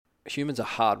humans are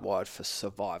hardwired for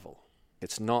survival.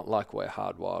 It's not like we're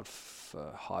hardwired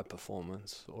for high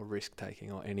performance or risk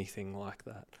taking or anything like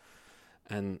that.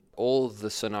 And all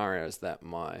the scenarios that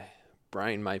my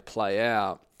brain may play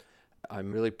out,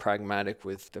 I'm really pragmatic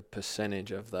with the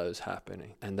percentage of those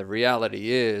happening. And the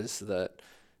reality is that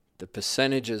the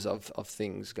percentages of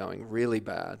things going really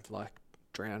bad, like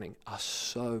drowning, are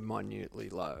so minutely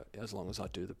low as long as I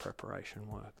do the preparation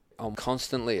work. I'm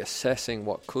constantly assessing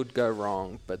what could go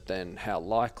wrong, but then how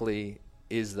likely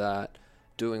is that,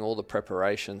 doing all the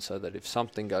preparation so that if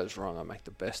something goes wrong, I make the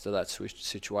best of that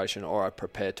situation, or I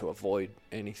prepare to avoid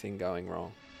anything going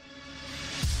wrong.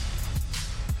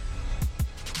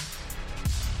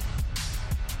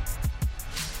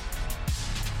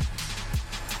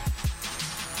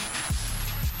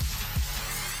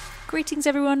 Greetings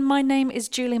everyone, my name is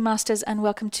Julie Masters and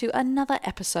welcome to another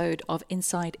episode of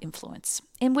Inside Influence,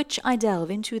 in which I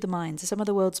delve into the minds of some of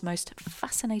the world's most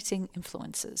fascinating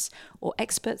influencers, or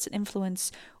experts in influence,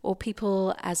 or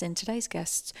people, as in today's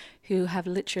guests, who have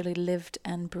literally lived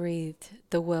and breathed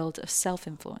the world of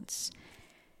self-influence,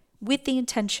 with the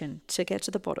intention to get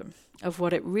to the bottom of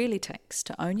what it really takes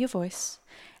to own your voice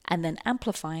and then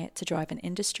amplify it to drive an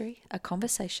industry, a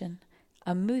conversation,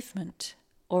 a movement,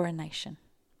 or a nation.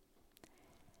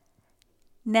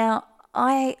 Now,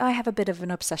 I have a bit of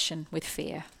an obsession with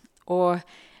fear, or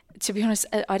to be honest,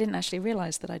 I didn't actually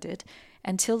realize that I did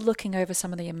until looking over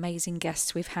some of the amazing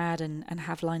guests we've had and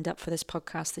have lined up for this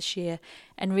podcast this year,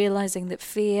 and realizing that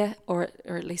fear, or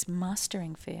at least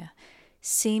mastering fear,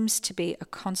 seems to be a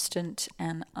constant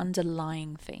and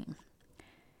underlying theme.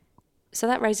 So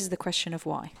that raises the question of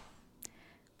why.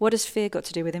 What has fear got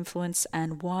to do with influence,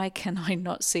 and why can I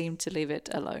not seem to leave it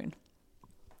alone?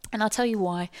 And I'll tell you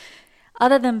why.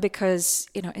 Other than because,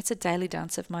 it's a daily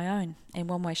dance of my own in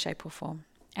one way, shape or form,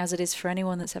 as it is for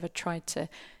anyone that's ever tried to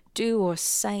do or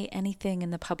say anything in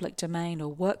the public domain, or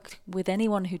work with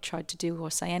anyone who tried to do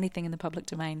or say anything in the public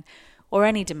domain, or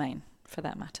any domain for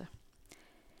that matter.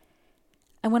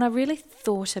 And when I really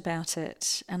thought about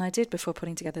it, and I did before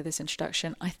putting together this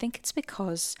introduction, I think it's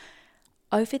because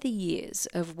over the years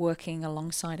of working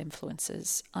alongside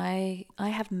influencers, I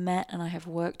have met and I have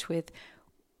worked with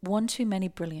one too many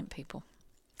brilliant people.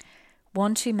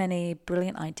 One too many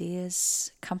brilliant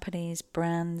ideas, companies,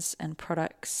 brands, and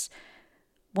products.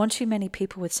 One too many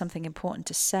people with something important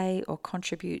to say or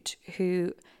contribute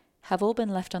who have all been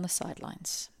left on the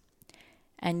sidelines.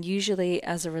 And usually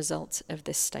as a result of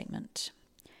this statement: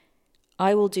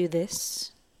 I will do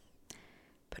this,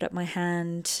 put up my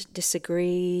hand,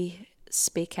 disagree,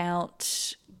 speak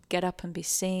out, get up and be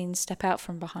seen, step out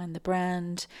from behind the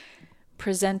brand,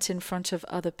 present in front of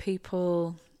other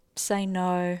people, say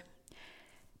no,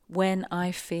 when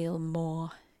I feel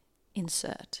more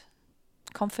insert,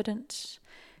 confident,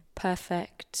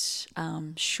 perfect,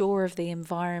 sure of the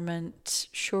environment,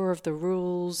 sure of the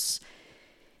rules,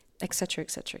 etc.,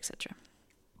 etc., etc.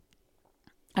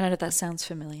 I don't know if that sounds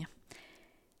familiar.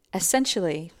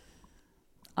 Essentially,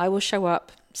 I will show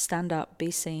up, stand up,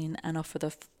 be seen, and offer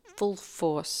the full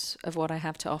force of what I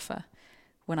have to offer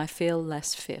when I feel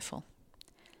less fearful.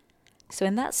 So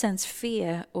in that sense,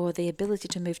 fear, or the ability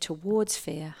to move towards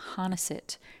fear, harness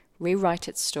it, rewrite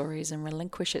its stories, and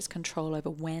relinquish its control over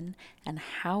when and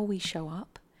how we show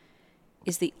up,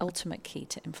 is the ultimate key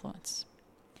to influence.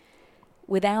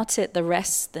 Without it, the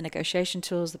rest, the negotiation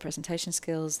tools, the presentation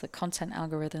skills, the content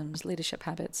algorithms, leadership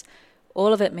habits,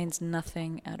 all of it means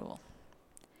nothing at all.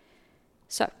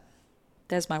 So,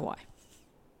 there's my why.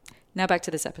 Now back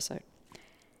to this episode.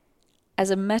 As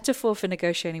a metaphor for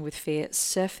negotiating with fear,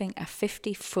 surfing a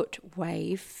 50-foot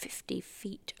wave, 50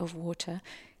 feet of water,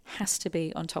 has to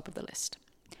be on top of the list.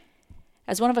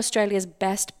 As one of Australia's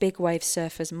best big wave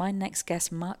surfers, my next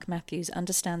guest, Mark Mathews,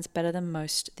 understands better than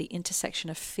most the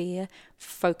intersection of fear,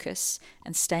 focus,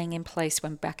 and staying in place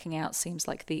when backing out seems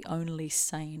like the only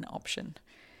sane option.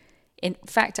 In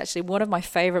fact, actually, one of my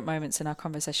favorite moments in our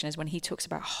conversation is when he talks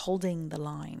about holding the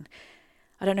line.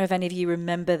 I don't know if any of you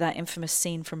remember that infamous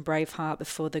scene from Braveheart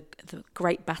before the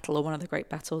great battle, or one of the great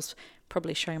battles,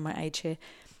 probably showing my age here,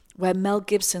 where Mel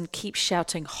Gibson keeps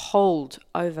shouting "hold"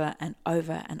 over and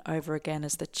over and over again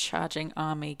as the charging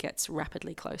army gets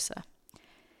rapidly closer.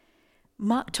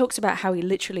 Mark talks about how he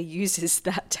literally uses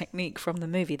that technique from the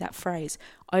movie, that phrase,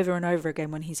 over and over again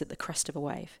when he's at the crest of a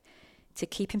wave, to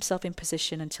keep himself in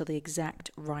position until the exact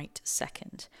right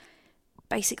second.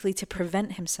 Basically to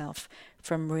prevent himself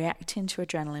from reacting to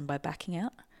adrenaline by backing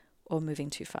out or moving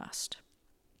too fast.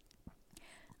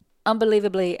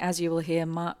 Unbelievably, as you will hear,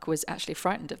 Mark was actually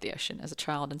frightened of the ocean as a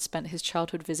child and spent his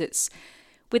childhood visits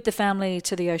with the family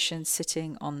to the ocean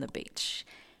sitting on the beach.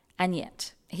 And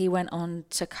yet, he went on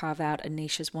to carve out a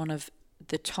niche as one of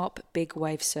the top big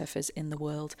wave surfers in the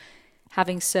world,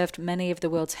 having surfed many of the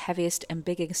world's heaviest and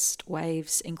biggest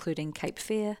waves, including Cape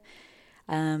Fear,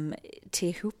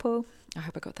 Teahupoo, I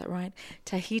hope I got that right,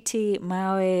 Tahiti,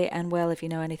 Maui, and well, if you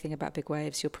know anything about big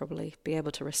waves, you'll probably be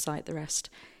able to recite the rest.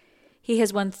 He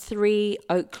has won 3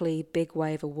 Oakley Big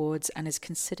Wave Awards and is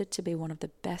considered to be one of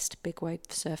the best big wave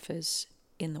surfers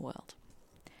in the world.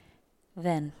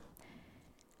 Then,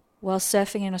 while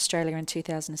surfing in Australia in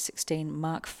 2016,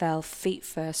 Mark fell feet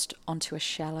first onto a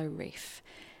shallow reef.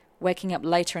 Waking up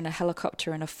later in a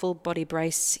helicopter in a full body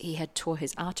brace, he had tore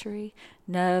his artery,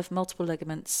 nerve, multiple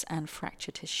ligaments, and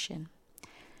fractured his shin.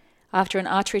 After an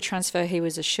artery transfer, he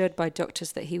was assured by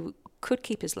doctors that he could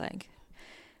keep his leg,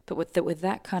 but with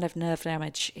that kind of nerve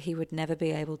damage, he would never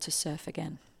be able to surf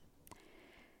again.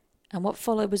 And what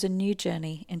followed was a new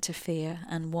journey into fear,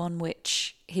 and one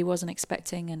which he wasn't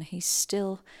expecting, and he's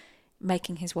still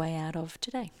making his way out of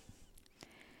today.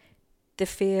 The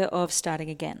fear of starting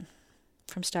again,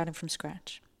 starting from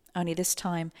scratch, only this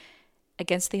time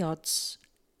against the odds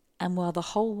and while the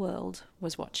whole world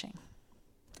was watching.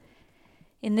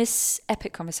 In this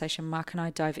epic conversation, Mark and I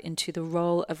dive into the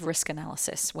role of risk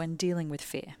analysis when dealing with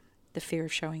fear, the fear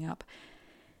of showing up,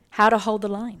 how to hold the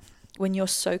line when you're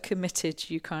so committed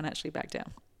you can't actually back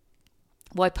down,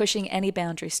 why pushing any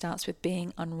boundary starts with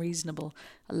being unreasonable.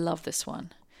 I love this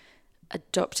one.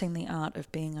 Adopting the art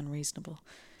of being unreasonable.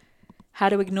 How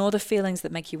to ignore the feelings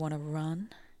that make you want to run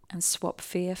and swap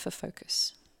fear for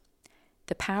focus.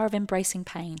 The power of embracing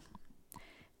pain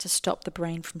to stop the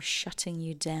brain from shutting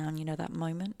you down. You know, that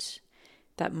moment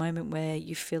where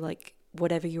you feel like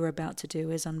whatever you're about to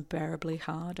do is unbearably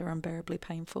hard or unbearably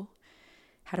painful.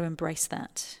 How to embrace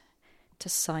that, to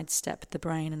sidestep the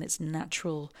brain and its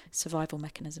natural survival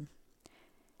mechanism.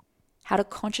 How to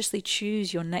consciously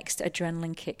choose your next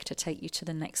adrenaline kick to take you to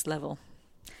the next level.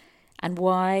 And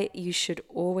why you should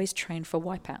always train for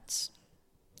wipeouts.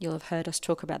 You'll have heard us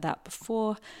talk about that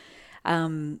before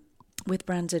with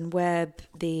Brandon Webb,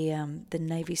 the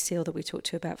Navy SEAL that we talked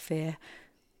to about fear.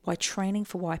 Why training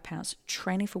for wipeouts,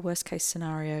 training for worst case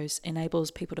scenarios enables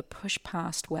people to push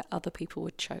past where other people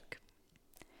would choke.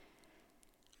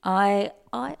 I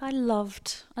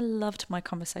loved my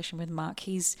conversation with Mark.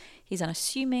 He's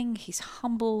unassuming, he's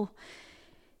humble.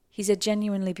 He's a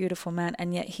genuinely beautiful man,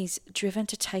 and yet he's driven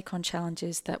to take on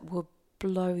challenges that will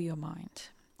blow your mind.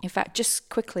 In fact, just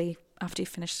quickly, after you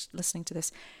finish listening to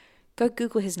this, go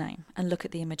Google his name and look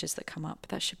at the images that come up.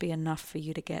 That should be enough for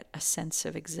you to get a sense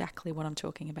of exactly what I'm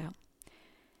talking about.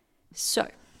 So,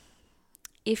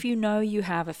 if you know you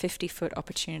have a 50-foot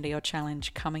opportunity or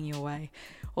challenge coming your way,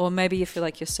 or maybe you feel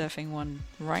like you're surfing one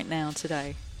right now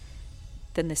today,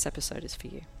 then this episode is for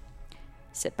you.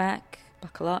 Sit back,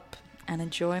 buckle up, and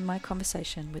enjoy my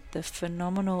conversation with the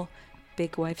phenomenal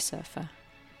big wave surfer,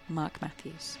 Mark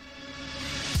Mathews.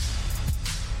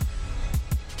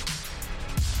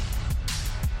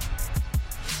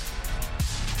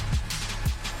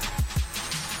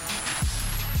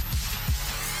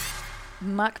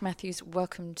 Mark Mathews,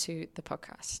 welcome to the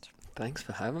podcast. Thanks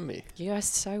for having me. You are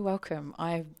so welcome.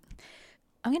 I'm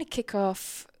going to kick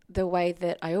off the way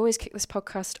that I always kick this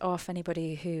podcast off.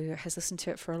 Anybody who has listened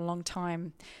to it for a long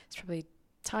time is probably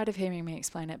tired of hearing me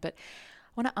explain it, but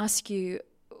I want to ask you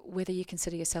whether you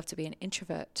consider yourself to be an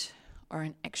introvert or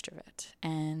an extrovert.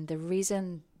 And the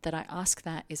reason that I ask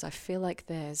that is I feel like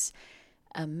there's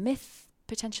a myth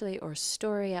potentially or a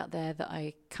story out there that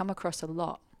I come across a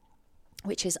lot,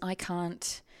 which is I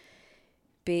can't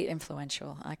be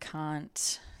influential. I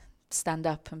can't stand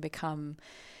up and become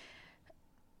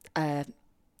an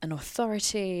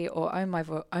authority or own my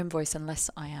own voice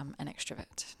unless I am an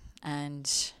extrovert.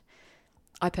 And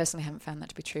I personally haven't found that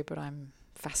to be true, but I'm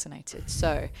fascinated.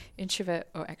 So, introvert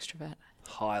or extrovert?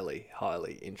 Highly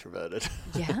introverted.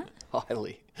 Yeah?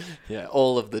 Highly. Yeah,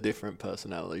 all of the different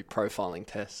personality profiling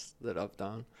tests that I've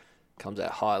done comes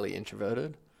out highly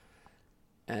introverted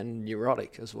and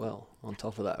neurotic as well on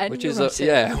top of that. And which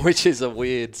neurotic. which is a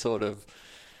weird sort of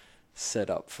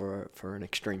setup for an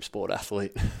extreme sport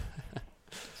athlete.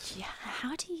 Yeah,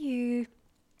 how do you...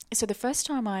 So the first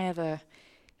time I ever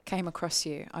came across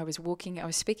you, I was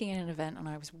speaking at an event,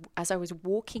 and as I was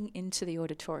walking into the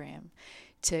auditorium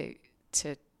to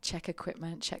check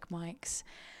equipment, check mics,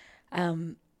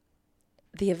 the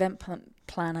event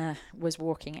planner was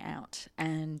walking out,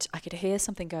 and I could hear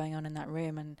something going on in that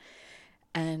room,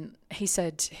 and he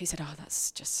said, "Oh,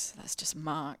 that's just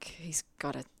Mark. He's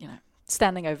got a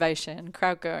standing ovation,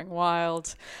 crowd going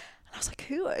wild." And I was like,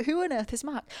 "Who on earth is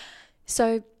Mark?"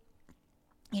 So,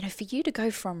 for you to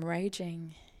go from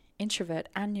raging introvert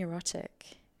and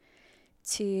neurotic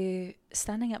to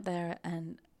standing up there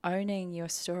and owning your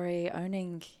story,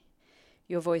 owning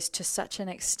your voice to such an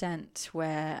extent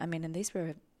where, I mean, and these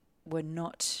were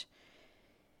not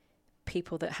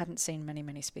people that hadn't seen many,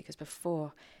 many speakers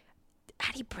before.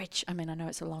 How do you bridge? I mean, I know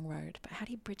it's a long road, but how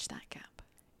do you bridge that gap?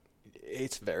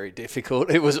 It's very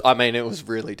difficult. It was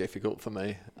really difficult for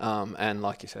me. And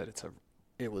like you said,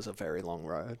 it was a very long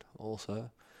road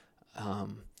also.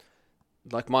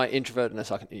 Like my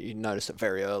introvertedness, you noticed it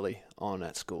very early on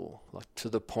at school, like to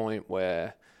the point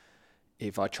where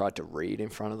if I tried to read in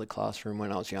front of the classroom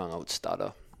when I was young, I would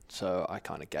stutter. So I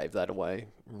kind of gave that away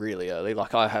really early.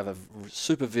 Like I have a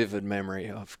super vivid memory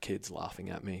of kids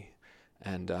laughing at me.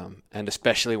 And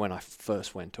especially when I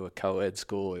first went to a co-ed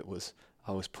school,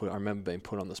 I remember being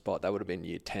put on the spot. That would have been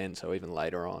year 10, so even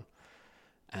later on.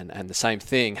 And the same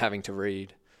thing, having to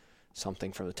read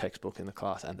something from the textbook in the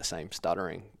class and the same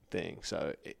stuttering thing.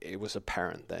 So it was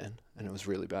apparent then, and it was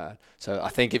really bad. So I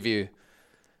think if you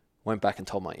went back and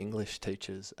told my English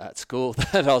teachers at school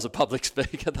that I was a public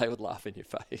speaker, they would laugh in your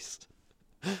face.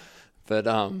 But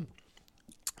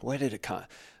where did it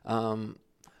come?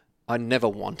 I never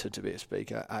wanted to be a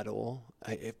speaker at all.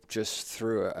 Just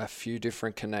through a few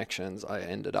different connections, I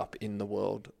ended up in the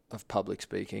world of public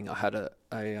speaking. I had a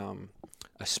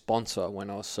sponsor when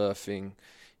I was surfing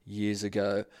years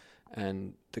ago,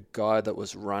 and the guy that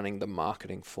was running the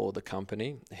marketing for the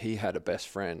company, he had a best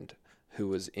friend who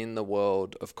was in the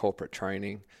world of corporate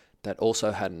training that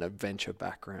also had an adventure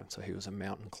background. So he was a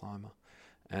mountain climber.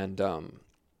 And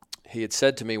he had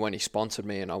said to me when he sponsored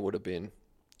me, and I would have been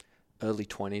early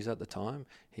 20s at the time,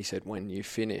 he said, when you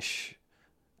finish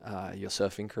your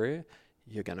surfing career,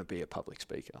 you're going to be a public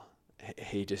speaker.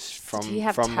 He just,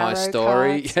 from my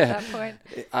story, at that point?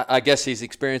 I guess his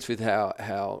experience with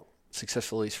how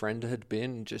successful his friend had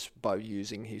been just by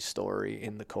using his story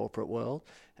in the corporate world.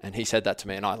 And he said that to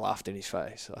me, and I laughed in his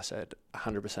face. I said,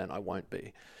 100% I won't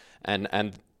be. And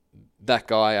that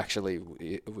guy actually,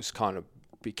 it was kind of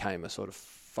became a sort of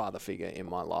father figure in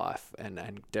my life and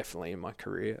definitely in my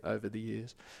career over the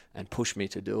years, and pushed me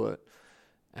to do it.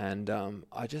 And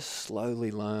I just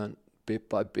slowly learned bit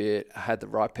by bit. I had the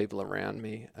right people around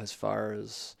me, as far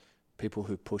as people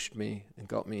who pushed me and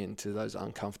got me into those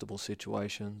uncomfortable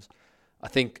situations. I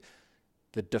think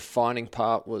the defining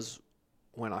part was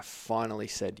when I finally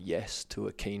said yes to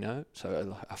a keynote,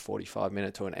 so a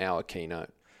 45-minute to an hour keynote.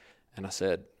 And I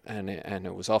said, and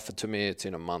it was offered to me, it's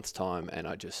in a month's time, and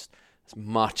I just, as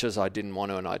much as I didn't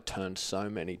want to, and I'd turned so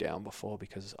many down before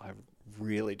because I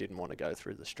really didn't want to go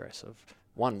through the stress of,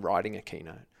 one, writing a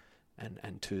keynote,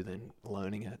 and two, then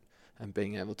learning it and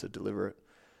being able to deliver it.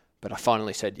 But I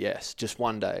finally said yes, just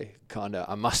one day,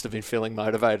 I must have been feeling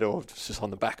motivated, or just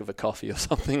on the back of a coffee or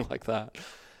something like that.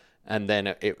 And then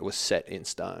it was set in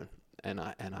stone, and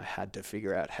I had to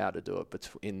figure out how to do it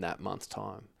in that month's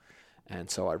time. And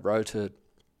so I wrote it.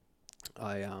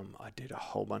 I did a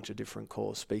whole bunch of different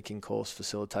courses, speaking course,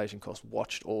 facilitation course,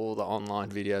 watched all the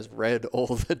online videos, read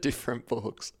all the different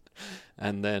books.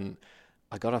 And then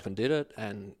I got up and did it,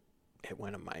 and it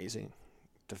went amazing.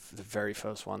 The very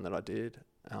first one that I did,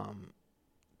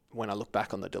 when I look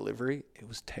back on the delivery, it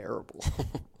was terrible.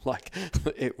 Like,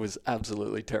 it was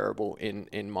absolutely terrible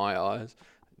in my eyes,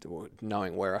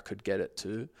 knowing where I could get it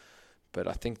to. But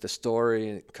I think the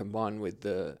story combined with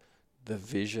the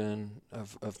vision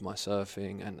of my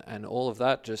surfing and all of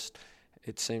that, just,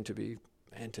 it seemed to be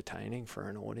entertaining for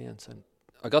an audience. And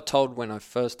I got told when I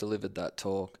first delivered that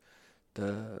talk,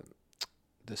 the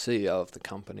CEO of the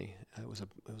company, it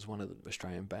was one of the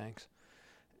Australian banks,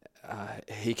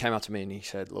 he came up to me and he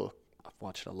said, look, I've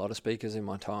watched a lot of speakers in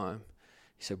my time.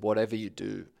 He said, whatever you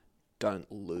do,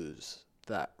 don't lose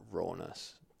that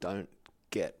rawness. Don't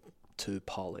get too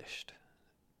polished,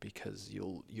 because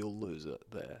you'll lose it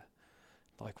there.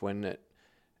 Like when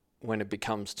it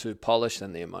becomes too polished,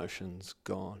 then the emotion's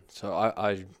gone. So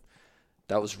I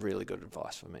that was really good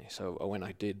advice for me. So when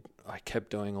I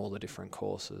kept doing all the different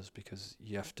courses, because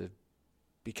you have to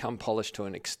become polished to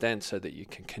an extent so that you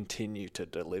can continue to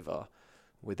deliver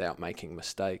without making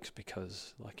mistakes,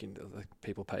 because the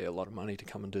people pay you a lot of money to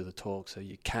come and do the talk, so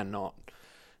you cannot,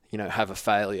 have a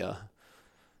failure.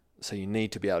 So you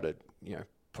need to be able to,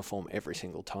 perform every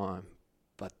single time,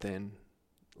 but then,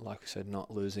 like I said,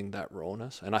 not losing that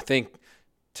rawness. And I think,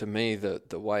 to me,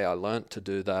 the way I learnt to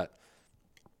do that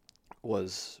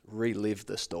was relive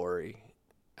the story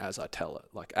as I tell it.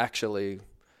 Like, actually,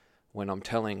 when I'm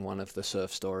telling one of the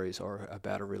surf stories, or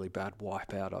about a really bad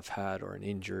wipeout I've had, or an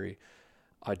injury,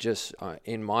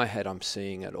 in my head, I'm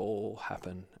seeing it all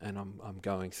happen, and I'm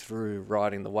going through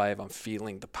riding the wave. I'm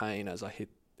feeling the pain as I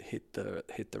hit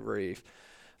the reef.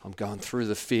 I'm going through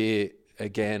the fear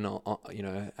again,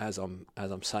 as I'm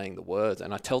saying the words,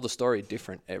 and I tell the story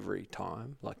different every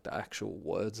time, like the actual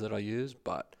words that I use,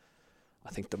 but I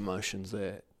think the motion's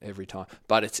there every time.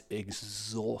 But it's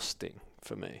exhausting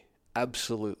for me,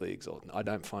 absolutely exhausting. I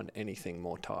don't find anything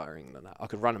more tiring than that. I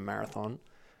could run a marathon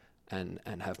and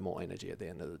have more energy at the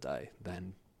end of the day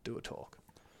than do a talk.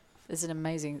 There's an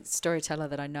amazing storyteller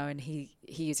that I know, and he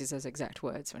uses those exact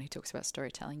words when he talks about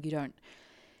storytelling.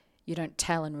 You don't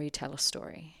tell and retell a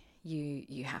story.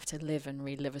 You have to live and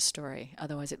relive a story.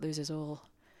 Otherwise, it loses all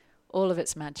of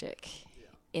its magic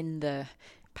in the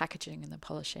packaging and the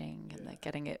polishing and the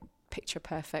getting it picture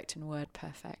perfect and word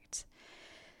perfect.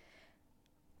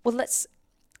 Well,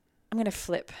 I'm going to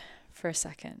flip for a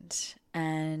second,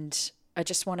 and I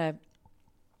just want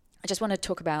to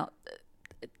talk about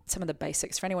some of the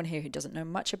basics for anyone here who doesn't know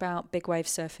much about big wave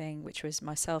surfing, which was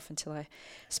myself until I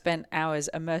spent hours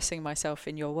immersing myself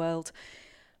in your world.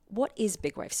 What is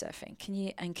big wave surfing? Can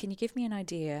you give me an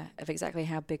idea of exactly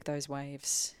how big those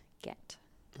waves get?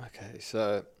 Okay,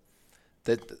 so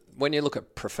when you look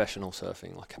at professional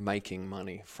surfing, like making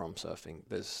money from surfing,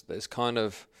 there's kind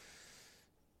of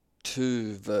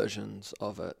two versions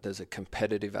of it. There's a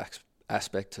competitive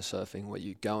aspect to surfing where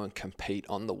you go and compete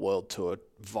on the world tour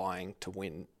vying to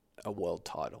win a world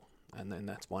title, and then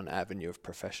that's one avenue of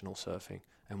professional surfing.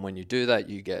 And when you do that,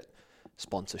 you get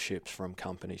sponsorships from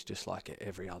companies just like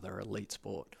every other elite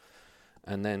sport.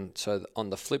 And then so on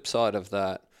the flip side of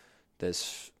that,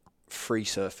 there's free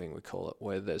surfing, we call it,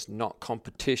 where there's not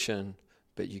competition,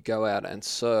 but you go out and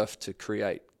surf to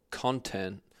create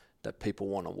content that people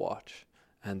want to watch,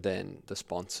 and then the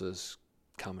sponsors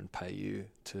come and pay you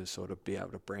to sort of be able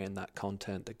to brand that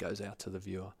content that goes out to the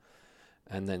viewer.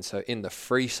 And then so in the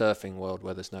free surfing world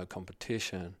where there's no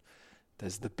competition,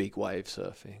 there's the big wave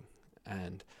surfing.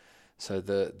 And so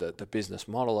the business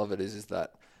model of it is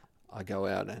that I go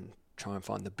out and try and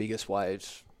find the biggest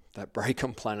waves that break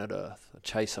on planet Earth. I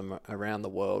chase them around the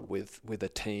world with a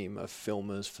team of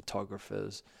filmers,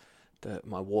 photographers,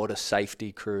 my water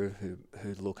safety crew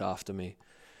who look after me.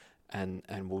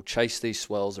 And we'll chase these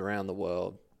swells around the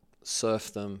world,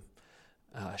 surf them,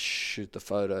 shoot the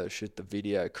photo, shoot the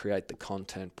video, create the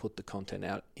content, put the content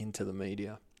out into the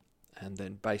media. And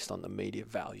then based on the media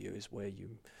value is where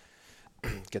you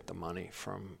get the money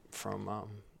from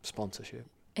sponsorship.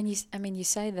 And you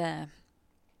say there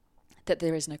that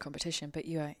there is no competition, but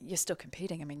you're still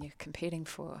competing. I mean, you're competing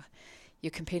for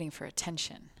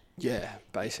attention. Yeah,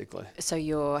 basically. So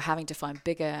you're having to find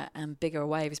bigger and bigger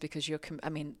waves because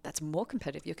that's more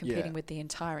competitive. You're competing with the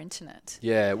entire internet.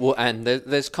 Yeah, well, and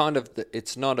there's kind of,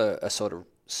 it's not a sort of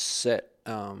set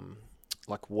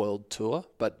like world tour,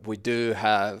 but we do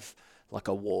have like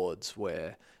awards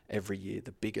where every year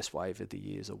the biggest wave of the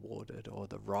year is awarded, or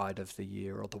the ride of the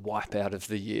year, or the wipeout of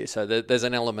the year. So there's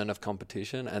an element of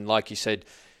competition, and like you said,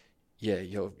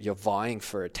 you're vying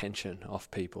for attention off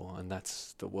people, and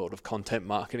that's the world of content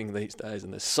marketing these days.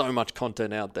 And there's so much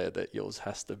content out there that yours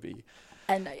has to be.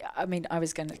 And I mean, I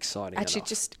was going to exciting. Actually, enough.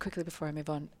 Just quickly before I move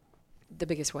on, the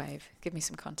biggest wave. Give me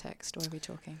some context. What are we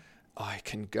talking? I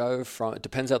can go from. It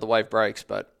depends how the wave breaks,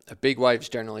 but a big wave is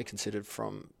generally considered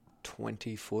from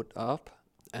 20 foot up,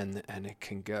 and it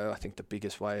can go. I think the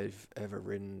biggest wave ever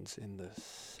ridden's in the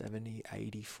 70,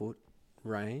 80 foot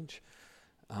range.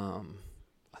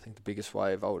 I think the biggest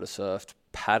wave I would have surfed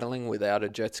paddling without a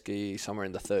jet ski somewhere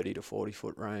in the 30 to 40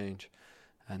 foot range,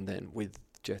 and then with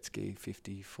jet ski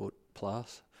 50 foot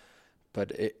plus.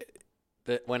 But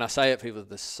when I say it, people,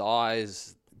 the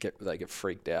size they get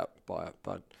freaked out by it.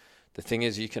 But the thing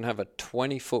is, you can have a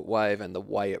 20 foot wave and the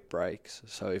way it breaks.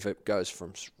 So if it goes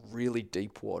from really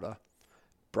deep water,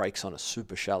 breaks on a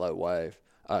super shallow wave,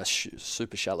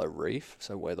 super shallow reef,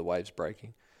 so where the wave's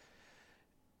breaking,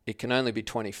 it can only be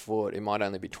 20 foot. It might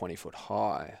only be 20 foot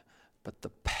high, but the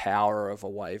power of a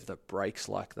wave that breaks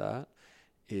like that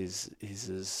is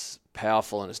as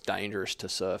powerful and as dangerous to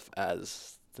surf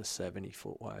as the 70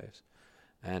 foot waves.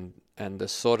 And the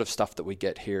sort of stuff that we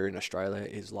get here in Australia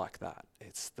is like that.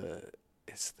 It's the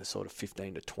sort of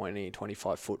 15 to 20,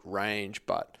 25 foot range,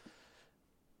 but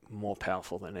more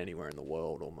powerful than anywhere in the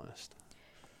world almost.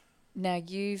 Now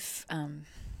you've,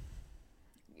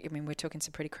 we're talking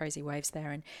some pretty crazy waves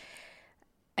there,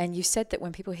 and you said that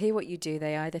when people hear what you do,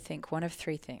 they either think one of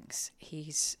three things: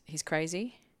 he's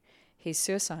crazy, he's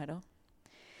suicidal,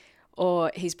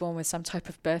 or he's born with some type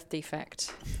of birth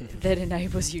defect that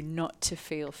enables you not to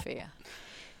feel fear.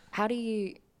 How do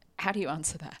you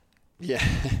answer that? Yeah,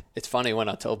 it's funny when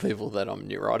I tell people that I'm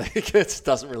neurotic. It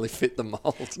doesn't really fit the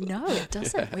mold. No, it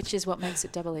doesn't, which is what makes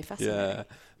it doubly fascinating. Yeah,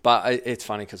 but it's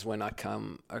funny because when I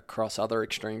come across other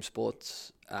extreme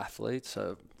sports athletes,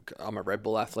 so I'm a Red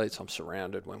Bull athlete, so I'm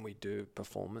surrounded when we do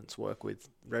performance work with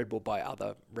Red Bull by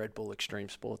other Red Bull extreme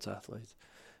sports athletes.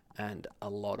 And a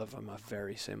lot of them are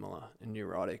very similar and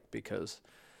neurotic, because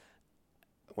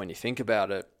when you think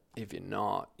about it, if you're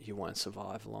not, you won't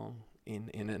survive long in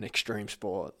an extreme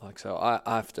sport. Like, so I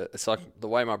have to, it's like the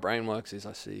way my brain works is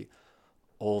I see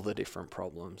all the different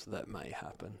problems that may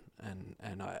happen,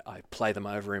 and I play them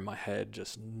over in my head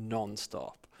just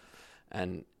non-stop.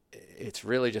 And it's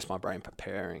really just my brain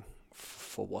preparing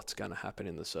for what's going to happen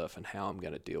in the surf and how I'm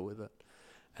going to deal with it.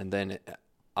 And then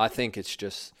I think it's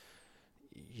just,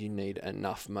 you need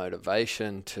enough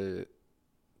motivation to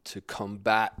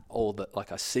combat all that.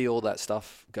 Like, I see all that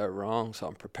stuff go wrong, so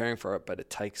I'm preparing for it, but it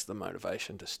takes the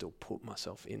motivation to still put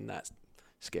myself in that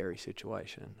scary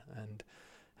situation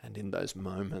and in those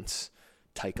moments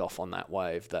take off on that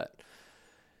wave that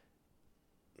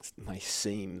may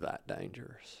seem that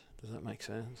dangerous. Does that make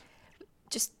sense?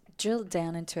 Just drill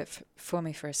down into it for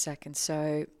me for a second.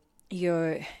 So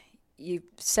you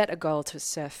set a goal to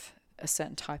surf a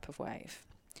certain type of wave,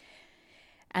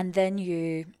 and then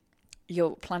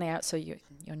you're planning out. So your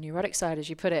neurotic side, as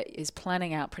you put it, is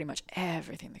planning out pretty much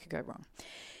everything that could go wrong.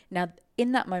 Now,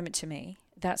 in that moment, to me,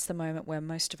 that's the moment where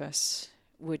most of us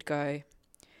would go,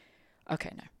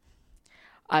 okay, no,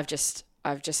 I've just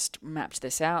mapped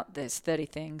this out. There's 30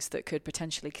 things that could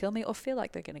potentially kill me or feel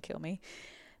like they're going to kill me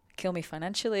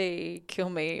financially, kill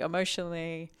me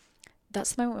emotionally.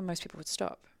 That's the moment when most people would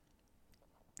stop.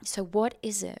 So what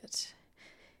is it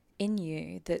in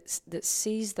you that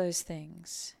sees those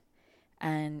things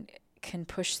and can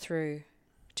push through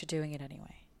to doing it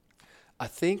anyway? I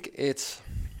think it's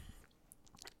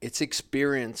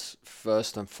experience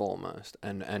first and foremost,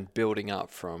 and building up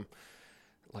from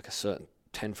like a certain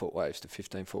 10-foot waves to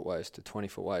 15-foot waves to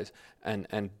 20-foot waves,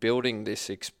 and building this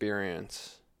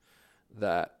experience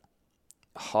that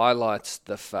highlights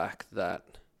the fact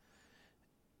that,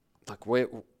 like,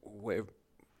 we're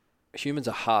humans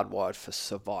are hardwired for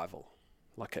survival,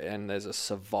 and there's a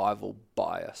survival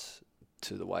bias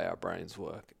to the way our brains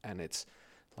work, and it's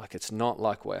not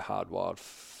like we're hardwired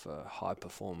for high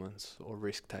performance or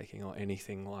risk taking or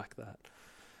anything like that,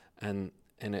 and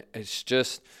it's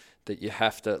just that you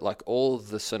have to, like, all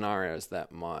the scenarios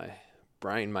that my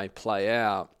brain may play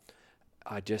out,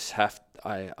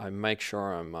 I make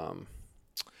sure I'm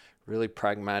really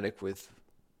pragmatic with,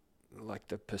 like,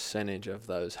 the percentage of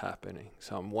those happening.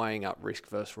 So I'm weighing up risk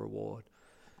versus reward.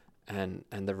 And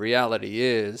the reality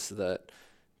is that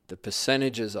the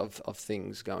percentages of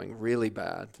things going really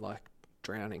bad, like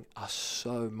drowning, are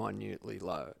so minutely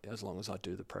low as long as I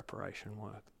do the preparation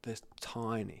work. They're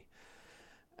tiny.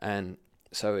 And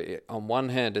so on one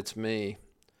hand, it's me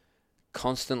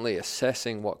constantly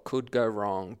assessing what could go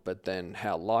wrong, but then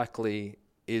how likely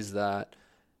is that,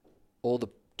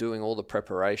 doing all the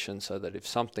preparation so that if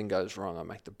something goes wrong, I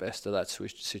make the best of that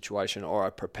situation, or I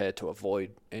prepare to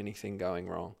avoid anything going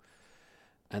wrong.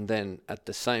 And then at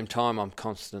the same time, I'm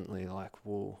constantly like,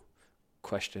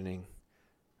 questioning,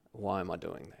 why am I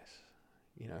doing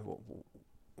this?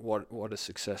 What does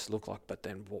success look like? But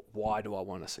then why do I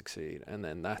want to succeed? And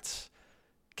then that's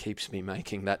keeps me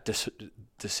making that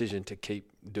decision to keep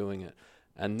doing it.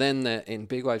 And then in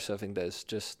big wave surfing, there's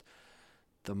just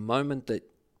the moment that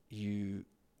you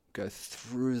go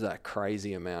through that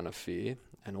crazy amount of fear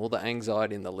and all the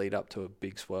anxiety in the lead up to a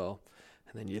big swell,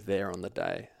 and then you're there on the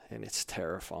day and it's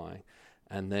terrifying.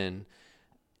 And then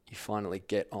you finally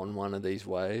get on one of these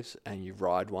waves and you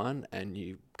ride one and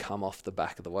you come off the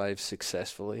back of the wave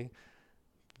successfully.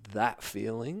 That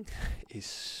feeling is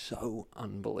so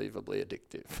unbelievably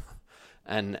addictive.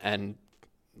 And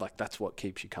like, that's what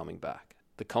keeps you coming back.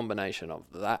 The combination of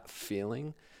that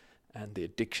feeling and the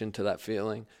addiction to that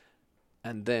feeling,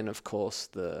 and then of course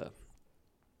the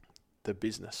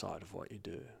business side of what you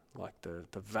do, like the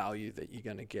value that you're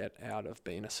going to get out of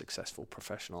being a successful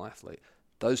professional athlete.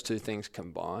 Those two things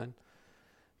combined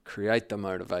create the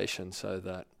motivation so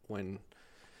that when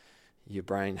your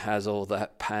brain has all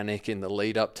that panic in the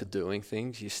lead up to doing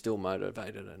things, you're still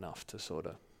motivated enough to sort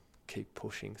of keep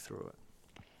pushing through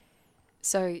it.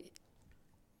 So,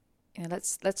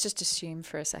 let's just assume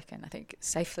for a second, I think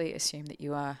safely assume that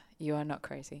you are not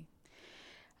crazy.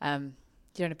 You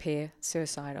don't appear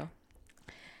suicidal.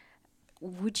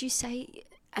 Would you say,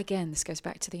 again, this goes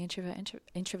back to the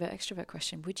introvert-extrovert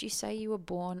question, would you say you were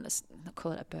born, let's not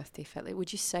call it a birth defect,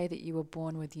 would you say that you were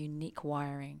born with unique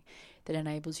wiring that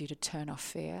enables you to turn off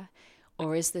fear?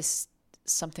 Or is this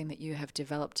something that you have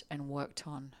developed and worked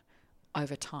on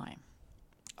over time?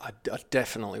 I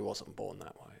definitely wasn't born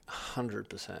that way,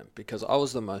 100%, because I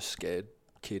was the most scared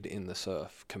kid in the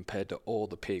surf compared to all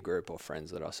the peer group or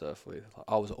friends that I surf with.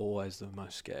 I was always the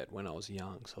most scared when I was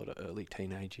young, sort of early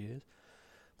teenage years,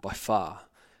 by far.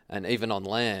 And even on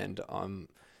land, I'm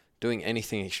doing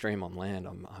anything extreme on land,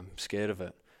 I'm scared of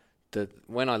it.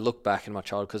 When I look back in my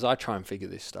childhood, because I try and figure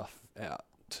this stuff out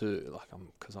too,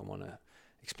 because I want to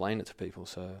explain it to people.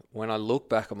 So when I look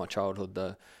back at my childhood,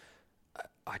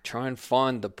 I try and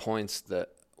find the points that,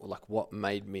 like, what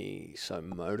made me so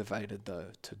motivated though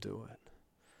to do it.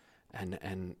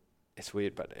 And it's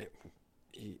weird, but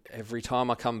every time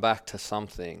I come back to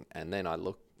something and then I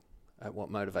look at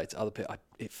what motivates other people,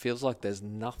 it feels like there's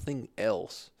nothing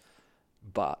else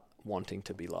but wanting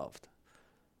to be loved.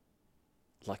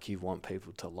 Like, you want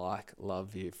people to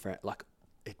love you, like,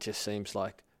 it just seems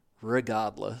like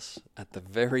regardless, at the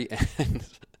very end,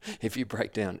 if you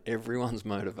break down everyone's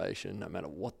motivation, no matter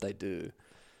what they do,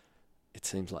 it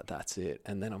seems like that's it.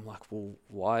 And then I'm like, well,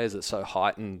 why is it so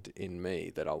heightened in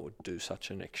me that I would do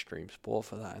such an extreme sport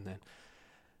for that? And then,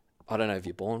 I don't know if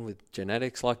you're born with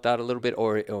genetics like that a little bit,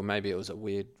 or maybe it was a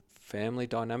weird family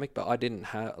dynamic, but I didn't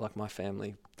have, like, my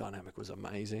family dynamic was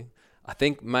amazing. I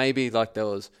think maybe, like, there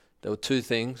were two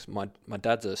things. My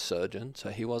dad's a surgeon, so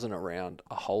he wasn't around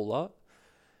a whole lot.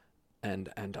 And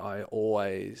I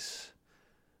always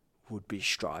would be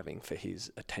striving for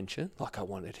his attention. Like, I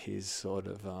wanted his sort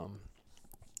of,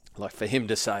 like, for him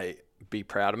to say, be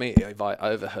proud of me. If I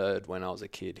overheard when I was a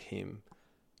kid him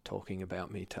talking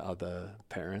about me to other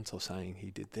parents or saying he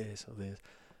did this or this,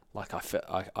 like,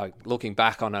 I looking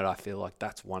back on it, I feel like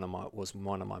that's was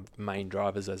one of my main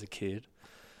drivers as a kid.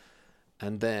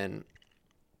 And then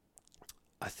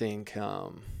I think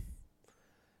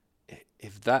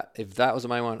if that was the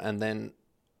main one, and then,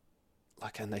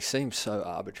 like, and they seem so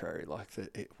arbitrary, like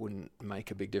that it wouldn't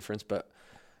make a big difference, but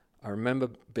I remember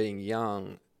being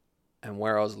young and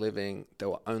where I was living, there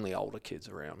were only older kids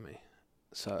around me.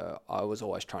 So I was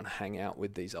always trying to hang out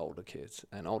with these older kids,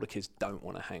 and older kids don't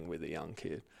want to hang with a young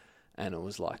kid. And it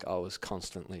was like I was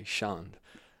constantly shunned.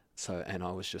 So, and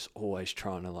I was just always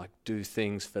trying to, like, do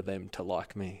things for them to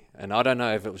like me. And I don't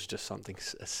know if it was just something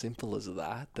as simple as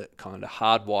that kind of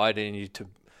hardwired in you to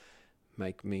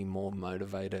make me more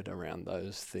motivated around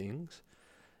those things.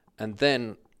 And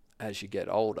then as you get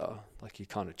older, like, you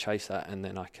kind of chase that, and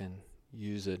then I can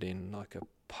use it in, like, a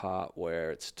part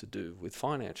where it's to do with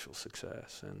financial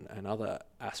success and other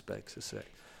aspects of sex.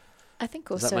 I think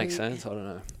also... Does that make sense? I don't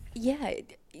know. Yeah,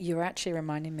 you're actually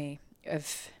reminding me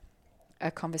of a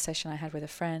conversation I had with a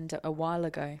friend a while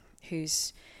ago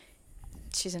she's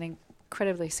an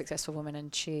incredibly successful woman,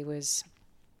 and she was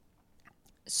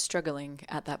struggling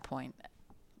at that point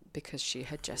because she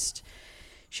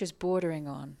was bordering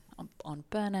on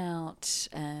burnout,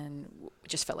 and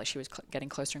just felt like she was getting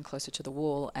closer and closer to the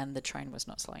wall, and the train was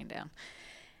not slowing down.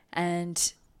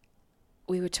 And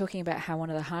we were talking about how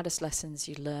one of the hardest lessons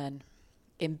you learn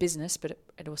in business, but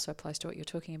it also applies to what you're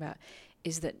talking about,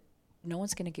 is that no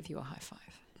one's going to give you a high five.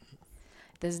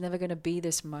 There's never going to be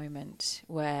this moment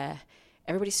where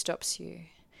everybody stops you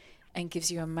and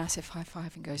gives you a massive high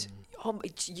five and goes, "Oh,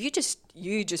 you just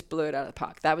blew it out of the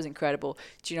park. That was incredible.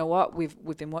 Do you know what?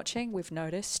 We've been watching. We've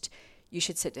noticed. You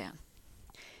should sit down.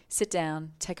 Sit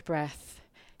down. Take a breath.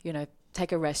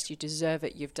 Take a rest. You deserve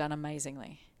it. You've done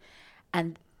amazingly."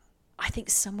 And I think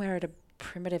somewhere at a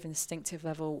primitive, instinctive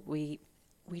level, we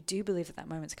do believe that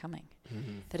moment's coming.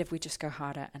 Mm-hmm. That if we just go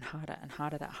harder and harder and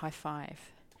harder, that high five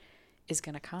is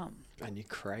going to come. And you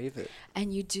crave it.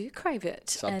 And you do crave it.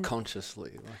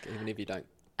 Subconsciously, like, even if you don't.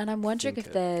 And I'm wondering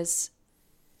if there's,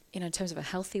 in terms of a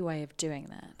healthy way of doing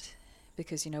that,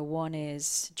 because, one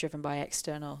is driven by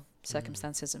external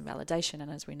circumstances and validation, and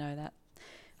as we know, that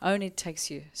only takes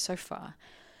you so far.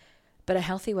 But a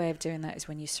healthy way of doing that is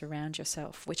when you surround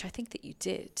yourself, which I think that you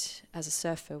did as a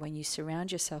surfer, when you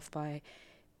surround yourself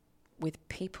with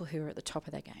people who are at the top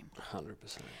of their game. 100%.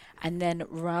 And then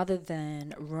rather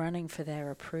than running for their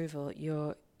approval,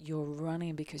 you're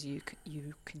running because you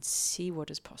can see what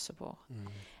is possible,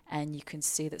 and you can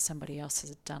see that somebody else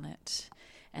has done it,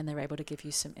 and they're able to give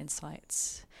you some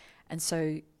insights. And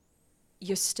so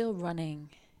you're still running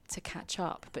to catch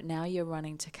up, but now you're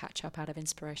running to catch up out of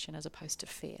inspiration as opposed to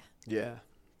fear. Yeah,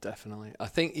 definitely. I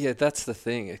think, that's the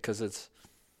thing, because it's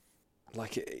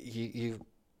like you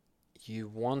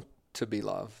want to be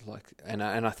loved, like, and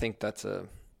I think that's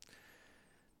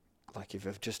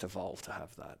you've just evolved to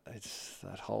have that. It's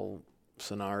that whole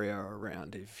scenario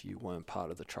around if you weren't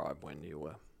part of the tribe when you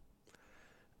were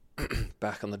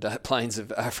back on the plains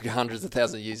of Africa hundreds of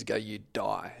thousands of years ago, you'd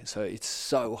die. So it's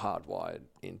so hardwired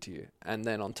into you. And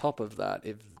then on top of that,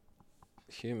 if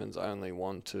humans only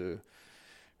want to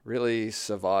really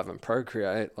survive and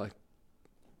procreate, like,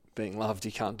 being loved,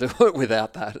 you can't do it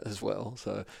without that as well.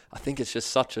 So I think it's just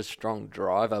such a strong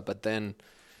driver, but then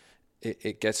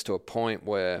it gets to a point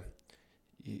where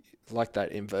you, like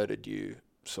that inverted U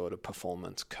sort of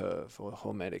performance curve or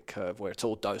hormetic curve, where it's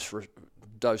all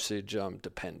dosage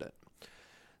dependent.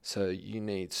 So you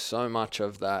need so much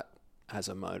of that as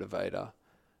a motivator,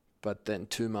 but then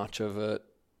too much of it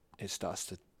starts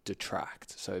to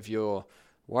detract. So if you're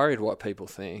worried what people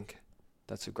think,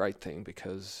 that's a great thing,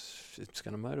 because it's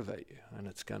going to motivate you and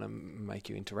it's going to make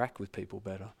you interact with people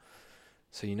better.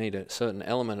 So you need a certain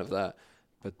element of that,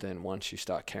 but then once you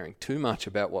start caring too much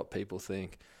about what people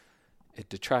think, it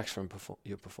detracts from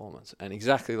your performance. And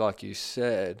exactly like you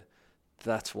said,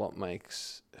 that's what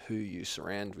makes who you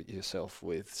surround yourself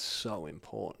with so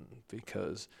important,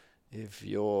 because if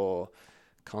you're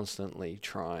constantly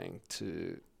trying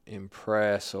to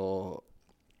impress the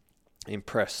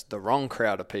wrong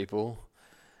crowd of people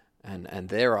and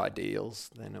their ideals,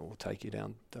 then it will take you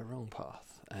down the wrong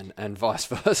path, and vice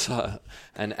versa.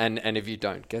 And if you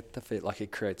don't get the fit, like,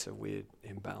 it creates a weird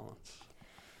imbalance.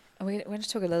 And we're going to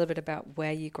talk a little bit about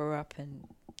where you grew up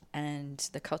and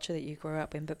the culture that you grew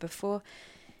up in. But before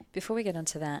we get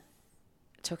onto that,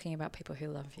 talking about people who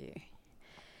love you,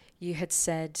 you had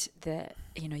said that,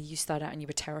 you started out and you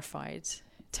were terrified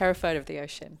of the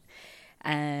ocean.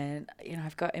 And,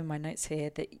 I've got in my notes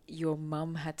here that your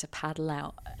mum had to paddle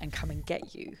out and come and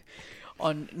get you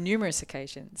on numerous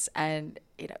occasions. And,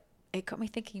 it got me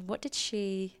thinking, what did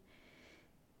she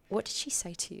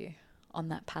say to you on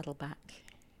that paddle back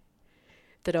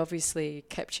that obviously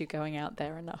kept you going out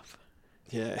there enough?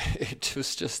 Yeah, it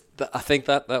was just, I think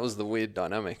that was the weird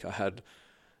dynamic I had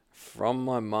from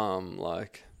my mum.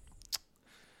 Like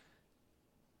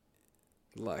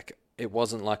it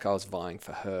wasn't like I was vying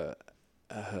for her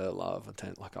love,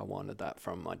 like I wanted that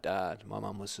from my dad. My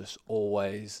mum was just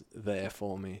always there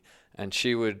for me, and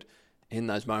she would, in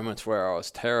those moments where I was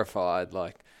terrified,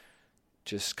 like,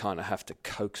 just kind of have to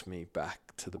coax me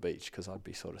back to the beach, because I'd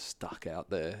be sort of stuck out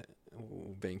there,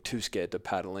 being too scared to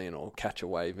paddle in or catch a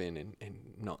wave in and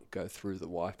not go through the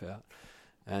wipeout.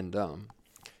 And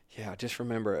I just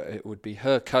remember it would be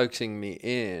her coaxing me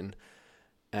in,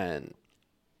 and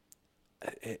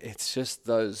it's just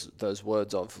those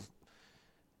words of,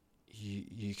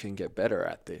 you can get better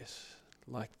at this,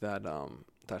 like that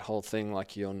whole thing,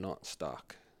 like, you're not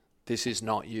stuck. This is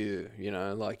not you,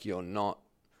 like, you're not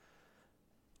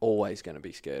always going to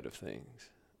be scared of things.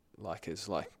 Like, it's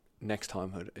like, next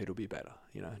time it'll be better,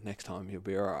 next time you'll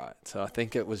be all right. So I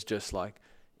think it was just like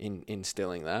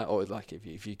instilling that, or like,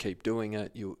 if you keep doing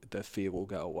it, the fear will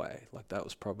go away. Like, that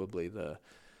was probably the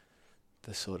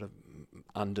sort of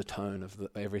undertone of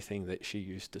everything that she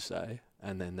used to say.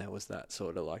 And then there was that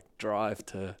sort of like drive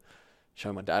to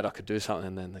show my dad I could do something,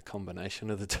 and then the combination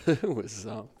of the two was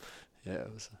it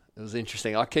was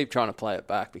interesting. I keep trying to play it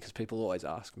back, because people always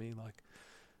ask me, like,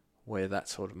 where that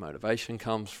sort of motivation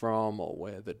comes from, or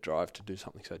where the drive to do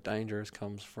something so dangerous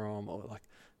comes from, or like,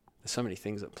 there's so many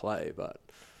things at play. But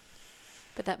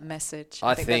that message,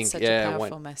 I think that's such a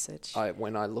powerful message.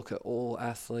 When I look at all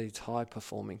athletes, high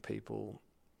performing people,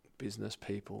 business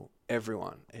people,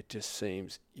 everyone, it just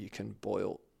seems you can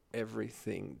boil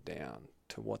everything down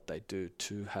to what they do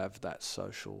to have that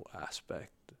social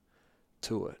aspect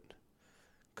to it.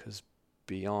 Because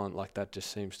beyond, like, that just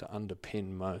seems to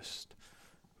underpin most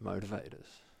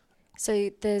motivators. So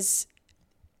there's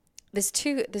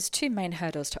two main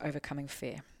hurdles to overcoming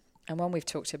fear. And one we've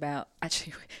talked about,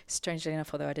 actually, strangely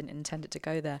enough, although I didn't intend it to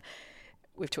go there,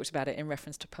 we've talked about it in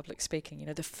reference to public speaking.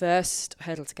 The first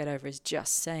hurdle to get over is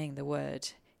just saying the word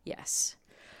yes,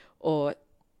 or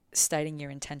stating your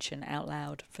intention out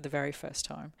loud for the very first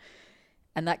time.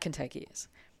 And that can take years.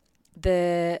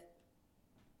 The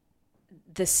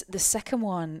second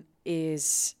one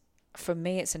is, for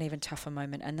me, it's an even tougher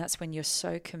moment, and that's when you're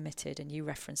so committed, and you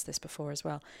referenced this before as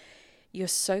well, you're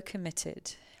so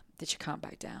committed that you can't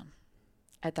back down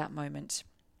at that moment.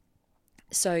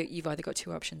 So you've either got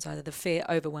two options: either the fear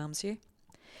overwhelms you,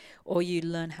 or you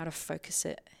learn how to focus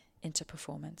it into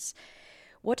performance.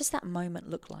 What does that moment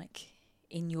look like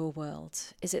in your world?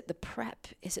 Is it the prep?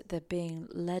 Is it the being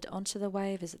led onto the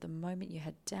wave? Is it the moment you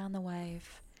head down the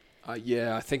wave? I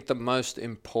think the most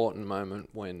important moment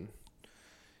when,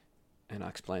 and I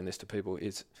explain this to people,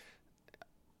 is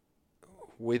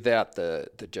without the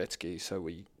jet ski. So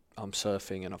I'm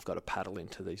surfing and I've got to paddle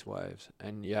into these waves,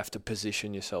 and you have to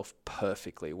position yourself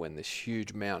perfectly when this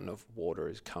huge mountain of water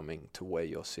is coming to where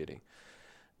you're sitting.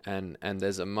 And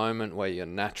there's a moment where your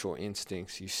natural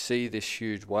instincts, you see this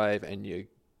huge wave and you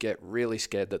get really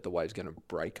scared that the wave's going to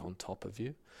break on top of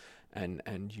you,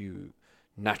 and you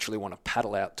naturally want to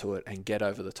paddle out to it and get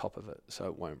over the top of it so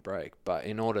it won't break. But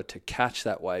in order to catch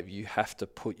that wave, you have to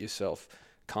put yourself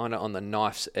kind of on the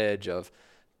knife's edge of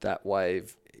that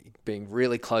wave, being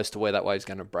really close to where that wave's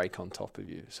going to break on top of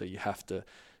you. So you have to,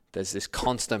 there's this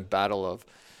constant battle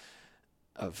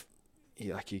of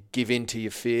you give in to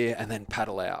your fear and then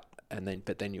paddle out,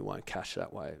 but then you won't catch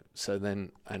that wave. So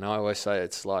then, and I always say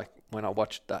it's like when I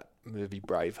watched that movie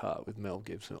Braveheart with Mel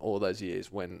Gibson all those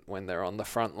years, when they're on the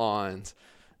front lines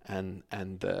and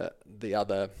the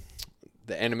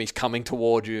enemy's coming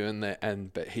toward you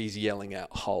but he's yelling out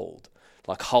hold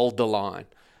the line.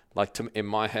 Like in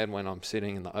my head, when I'm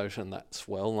sitting in the ocean, that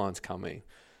swell line's coming.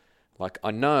 Like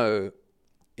I know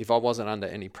if I wasn't under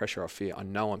any pressure or fear, I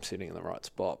know I'm sitting in the right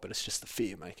spot, but it's just the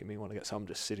fear making me want to go. So I'm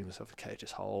just sitting myself, okay,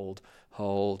 just hold.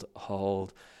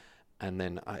 And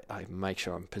then I make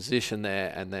sure I'm positioned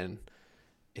there, and then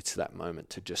it's that moment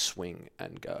to just swing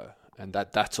and go. And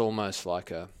that's almost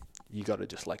like you got to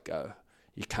just let go.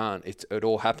 You can't, it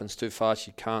all happens too fast.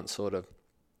 You can't sort of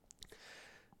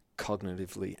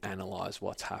cognitively analyze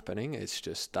what's happening. It's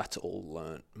just, that's all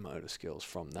learnt motor skills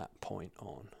from that point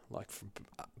on. Like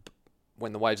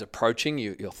when the wave's approaching,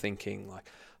 you're thinking like,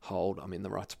 hold, I'm in the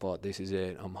right spot. This is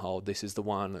it. I'm hold. This is the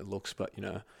one. It looks, but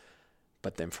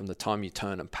then from the time you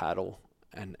turn and paddle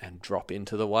and drop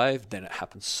into the wave, then it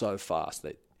happens so fast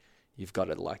that you've got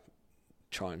to like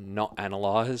try and not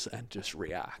analyze and just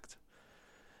react.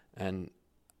 And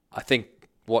I think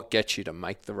what gets you to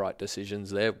make the right decisions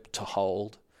there to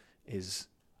hold is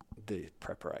the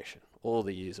preparation, all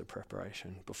the years of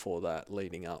preparation before that,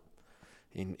 leading up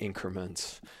in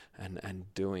increments and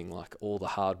doing like all the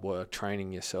hard work,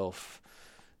 training yourself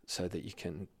so that you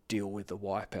can deal with the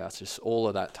wipeouts, just all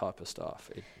of that type of stuff.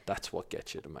 That's what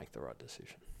gets you to make the right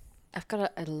decision. I've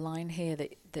got a line here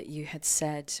that you had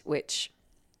said, which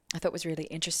I thought was really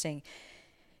interesting.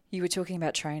 You were talking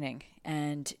about training,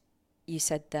 and you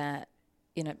said that,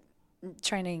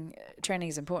 training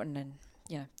is important, and,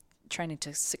 training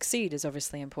to succeed is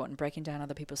obviously important, breaking down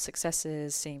other people's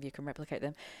successes, seeing if you can replicate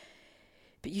them.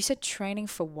 But you said training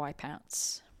for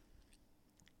wipeouts.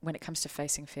 When it comes to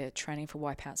facing fear, training for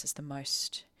wipeouts is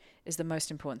the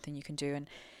most important thing you can do. And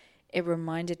it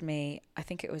reminded me, I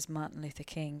think it was Martin Luther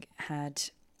King had,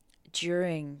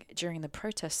 during the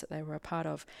protests that they were a part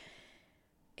of,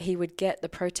 he would get the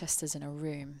protesters in a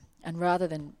room, and rather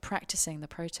than practicing the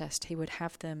protest, he would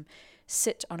have them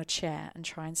sit on a chair and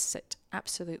try and sit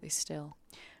absolutely still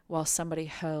while somebody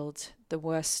hurled the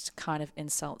worst kind of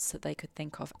insults that they could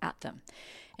think of at them.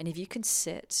 And if you can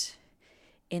sit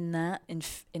in that, in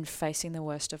facing the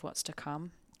worst of what's to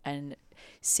come, and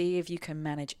see if you can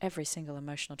manage every single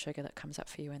emotional trigger that comes up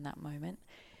for you in that moment,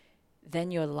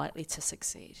 then you're likely to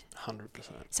succeed. 100%.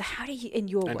 So how do you, in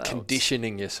your world... And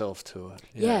conditioning yourself to it.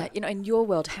 Yeah, in your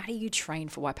world, how do you train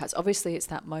for wipeouts? Obviously, it's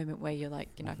that moment where you're like,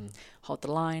 hold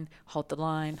the line, hold the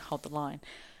line, hold the line.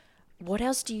 What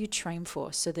else do you train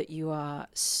for so that you are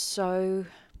so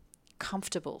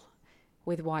comfortable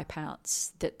with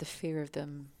wipeouts that the fear of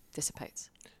them dissipates?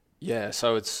 Yeah,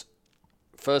 so it's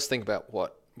first think about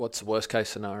what's the worst case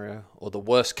scenario, or the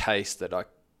worst case that I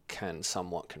can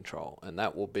somewhat control, and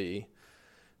that will be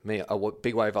me, a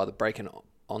big wave either breaking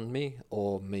on me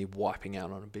or me wiping out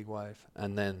on a big wave.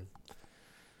 And then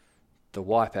the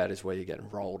wipeout is where you're getting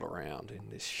rolled around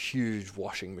in this huge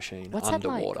washing machine. What's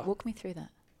underwater. That like? Walk me through that.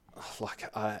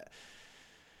 Like, I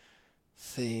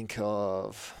think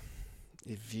of,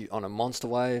 if you on a monster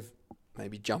wave,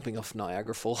 maybe jumping off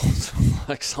Niagara Falls,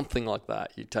 like something like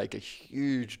that. You take a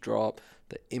huge drop,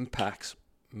 the impact's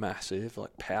massive,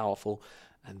 like powerful,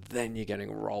 and then you're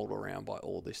getting rolled around by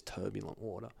all this turbulent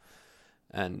water.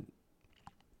 And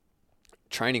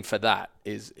training for that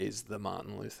is the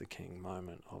Martin Luther King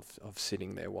moment of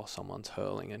sitting there while someone's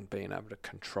hurling and being able to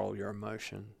control your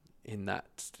emotion in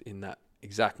that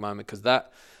exact moment, because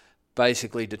that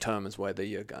basically determines whether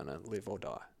you're going to live or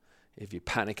die. If you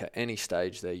panic at any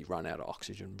stage there, you run out of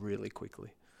oxygen really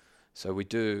quickly. So we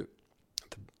do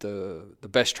the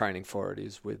best training for it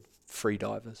is with free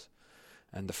divers.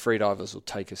 And the free divers will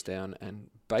take us down and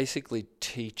basically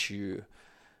teach you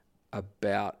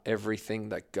about everything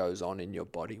that goes on in your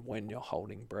body when you're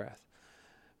holding breath.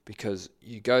 Because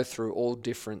you go through all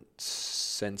different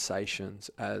sensations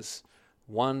as,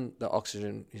 one, the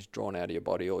oxygen is drawn out of your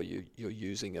body, or you're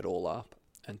using it all up.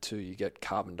 And two, you get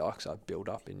carbon dioxide build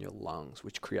up in your lungs,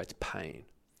 which creates pain.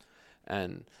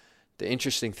 And the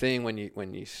interesting thing when you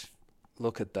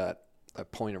look at that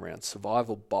point around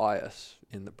survival bias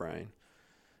in the brain,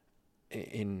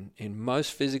 in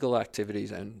most physical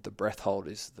activities, and the breath hold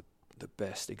is the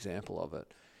best example of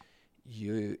it,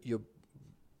 your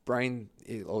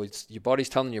your body's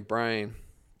telling your brain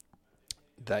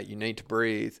that you need to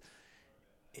breathe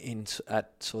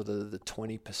at sort of the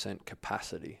 20%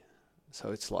 capacity.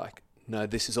 So it's like, no,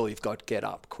 this is all you've got, get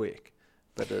up quick.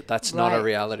 But that's not a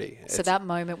reality. So that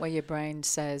moment where your brain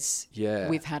says,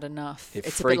 we've had enough,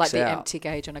 it's a bit like the empty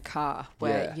gauge on a car,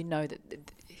 where you know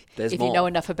that if you know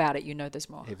enough about it, you know there's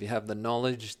more. If you have the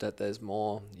knowledge that there's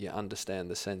more, you understand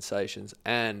the sensations,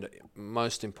 and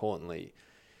most importantly,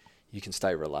 you can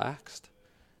stay relaxed,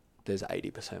 there's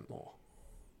 80% more.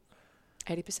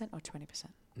 80% or 20%?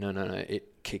 No.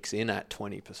 It kicks in at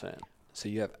 20%. So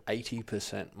you have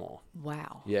 80% more.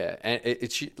 Wow. Yeah. And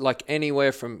it's like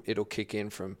anywhere from, it'll kick in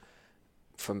from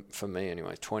for me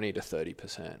anyway, 20 to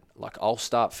 30%. Like I'll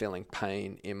start feeling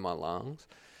pain in my lungs,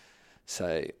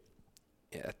 say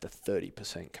at the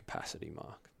 30% capacity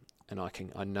mark. And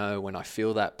I know when I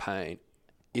feel that pain,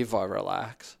 if I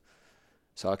relax,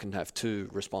 so I can have two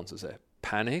responses there.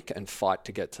 Panic and fight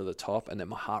to get to the top, and then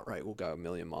my heart rate will go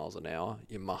 1,000,000 miles an hour.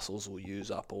 Your muscles will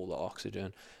use up all the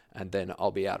oxygen, and then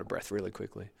I'll be out of breath really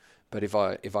quickly. But if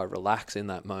I relax in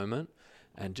that moment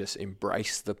and just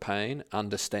embrace the pain,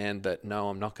 understand that no,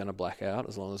 I'm not going to black out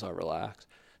as long as I relax,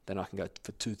 then I can go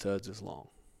for 2/3 as long,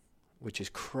 which is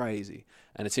crazy.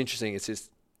 And it's interesting. It's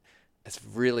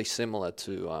really similar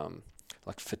to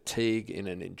like fatigue in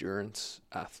an endurance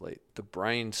athlete. The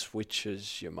brain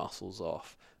switches your muscles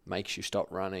off, makes you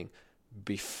stop running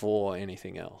before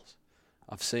anything else.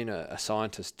 I've seen a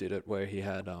scientist did it where he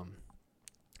had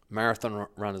marathon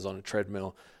runners on a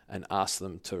treadmill and asked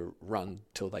them to run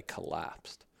till they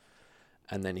collapsed.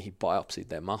 And then he biopsied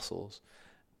their muscles,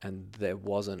 and there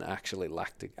wasn't actually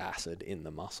lactic acid in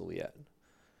the muscle yet.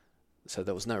 So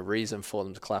there was no reason for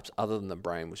them to collapse other than the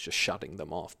brain was just shutting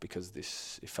them off because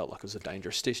it felt like it was a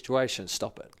dangerous situation.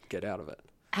 Stop it. Get out of it.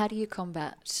 How do you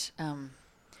combat,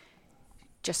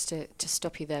 just to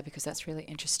stop you there because that's really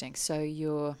interesting. So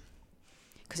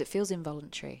because it feels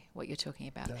involuntary, what you're talking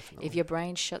about. Definitely. If your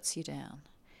brain shuts you down,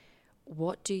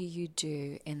 what do you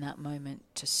do in that moment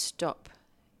to stop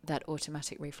that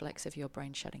automatic reflex of your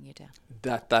brain shutting you down?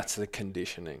 That's the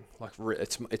conditioning. Like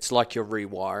it's like you're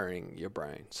rewiring your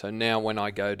brain. So now when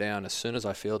I go down, as soon as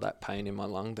I feel that pain in my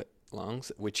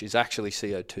lungs, which is actually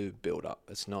CO2 buildup,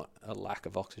 it's not a lack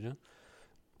of oxygen.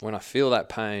 When I feel that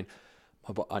pain,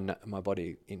 my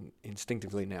body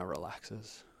instinctively now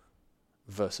relaxes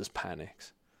versus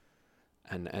panics.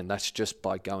 And that's just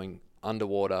by going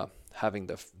underwater, having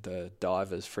the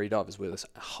divers, free divers with us,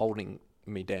 holding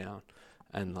me down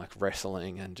and like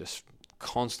wrestling and just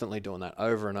constantly doing that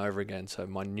over and over again. So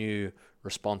my new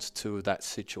response to that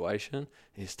situation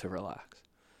is to relax.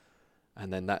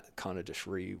 And then that kind of just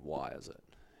rewires it,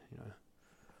 you know.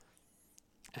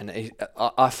 And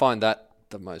I find that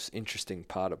the most interesting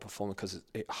part of performing because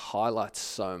it highlights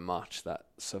so much that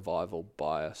survival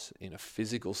bias in a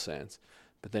physical sense.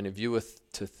 But then if you were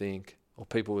to think, or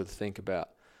people would think about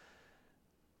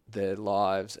their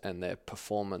lives and their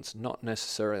performance, not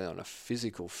necessarily on a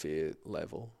physical fear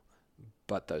level,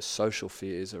 but those social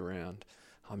fears around,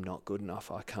 I'm not good enough,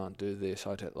 I can't do this,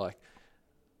 I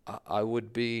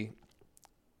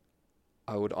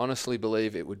would honestly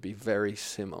believe it would be very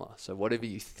similar. So whatever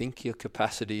you think your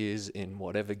capacity is in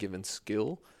whatever given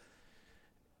skill,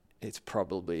 it's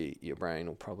probably, your brain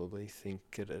will probably think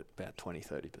it at about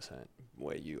 20-30%,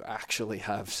 where you actually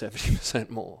have 70%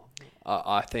 more.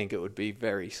 I think it would be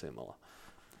very similar.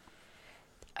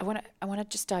 I want to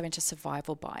just dive into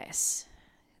survival bias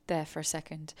there for a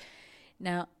second.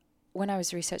 Now, when I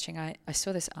was researching, I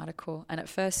saw this article, and at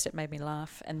first it made me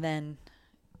laugh, and then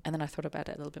I thought about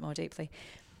it a little bit more deeply.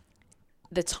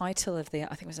 The title of I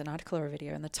think it was an article or a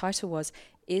video, and the title was,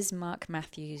 "Is Mark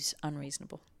Mathews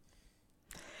Unreasonable?"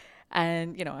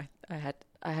 And, you know, I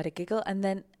had a giggle, and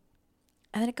then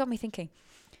it got me thinking,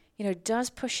 you know, does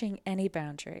pushing any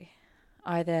boundary,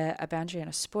 either a boundary in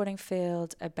a sporting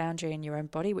field, a boundary in your own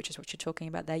body, which is what you're talking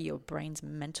about there, your brain's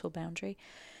mental boundary,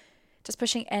 does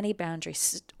pushing any boundary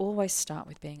always start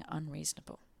with being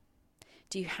unreasonable?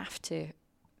 Do you have to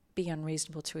be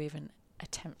unreasonable to even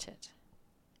attempt it?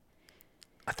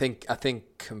 I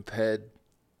think compared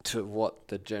to what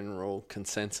the general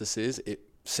consensus is, it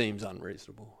seems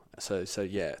unreasonable. So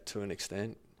yeah, to an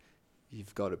extent,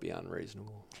 you've got to be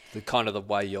unreasonable. The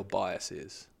way your bias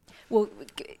is. Well,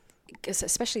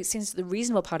 especially since the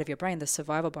reasonable part of your brain, the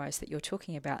survival bias that you're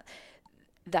talking about,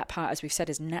 that part, as we've said,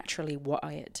 is naturally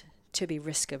wired to be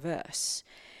risk averse.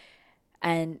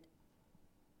 And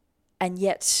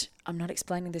yet, I'm not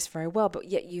explaining this very well, but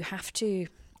yet you have to,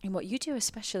 in what you do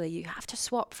especially, you have to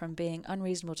swap from being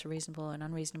unreasonable to reasonable and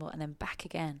unreasonable and then back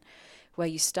again, where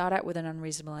you start out with an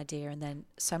unreasonable idea, and then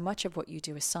so much of what you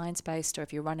do is science-based, or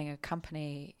if you're running a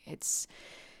company, it's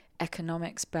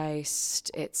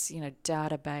economics-based, it's,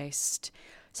 data-based.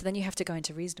 So then you have to go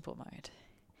into reasonable mode.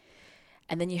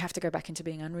 And then you have to go back into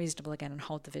being unreasonable again and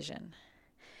hold the vision.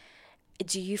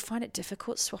 Do you find it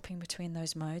difficult swapping between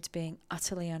those modes, being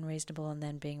utterly unreasonable and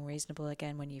then being reasonable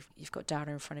again when you've got data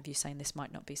in front of you saying this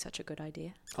might not be such a good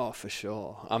idea? Oh, for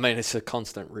sure. I mean, it's a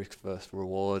constant risk versus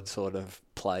reward sort of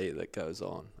play that goes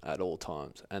on at all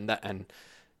times. And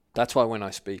that's why when I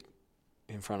speak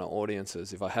in front of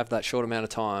audiences, if I have that short amount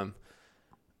of time,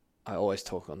 I always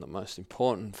talk on the most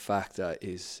important factor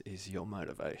is your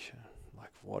motivation.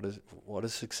 Like, what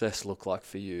does success look like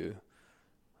for you?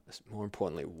 More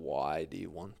importantly, why do you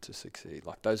want to succeed?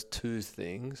 Like, those two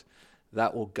things,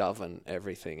 that will govern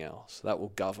everything else. That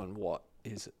will govern what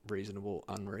is reasonable,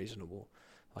 unreasonable.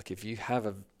 Like, if you have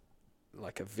a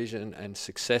vision and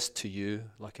success to you,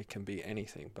 like, it can be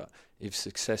anything, but if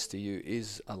success to you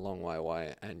is a long way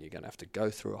away and you're going to have to go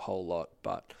through a whole lot,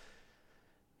 but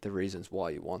the reasons why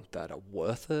you want that are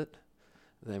worth it,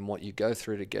 then what you go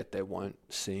through to get there won't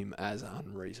seem as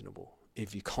unreasonable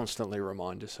if you constantly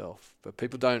remind yourself. But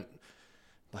people don't,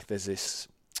 like, there's this,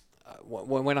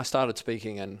 when I started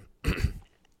speaking and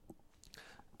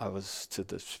I was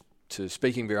to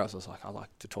speaking bureaus, I was like, I like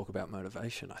to talk about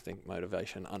motivation. I think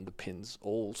motivation underpins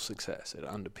all success. It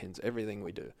underpins everything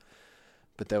we do.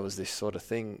 But there was this sort of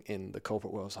thing in the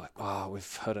corporate world. It's like,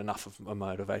 we've heard enough of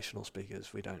motivational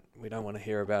speakers. We don't want to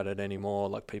hear about it anymore.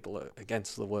 Like, people are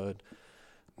against the word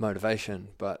motivation.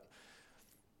 But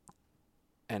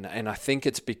and I think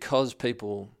it's because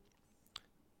people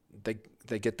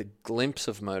they get the glimpse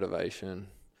of motivation,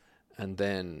 and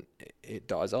then it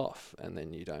dies off, and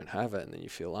then you don't have it, and then you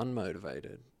feel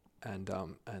unmotivated, and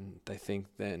they think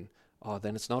then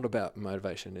it's not about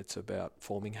motivation, it's about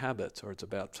forming habits, or it's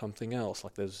about something else.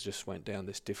 Like, there's just went down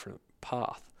this different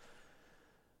path.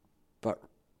 But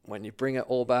when you bring it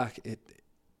all back,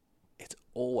 it's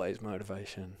always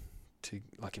motivation. To,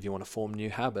 like, if you want to form new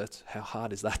habits, how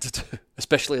hard is that to do,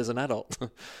 especially as an adult?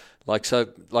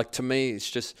 To me,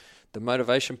 it's just the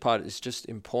motivation part is just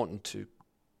important to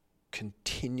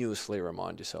continuously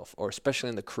remind yourself, or especially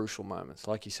in the crucial moments.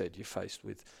 Like you said, you're faced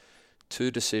with two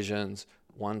decisions.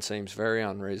 One seems very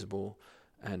unreasonable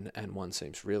and one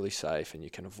seems really safe, and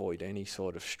you can avoid any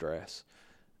sort of stress.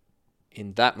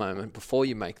 In that moment, before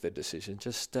you make the decision,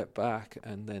 just step back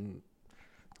and then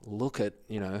look at,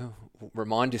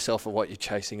 remind yourself of what you're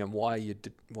chasing and why you're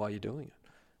doing it.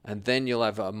 And then you'll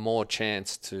have a more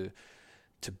chance to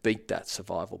beat that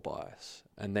survival bias.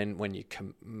 And then when you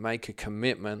make a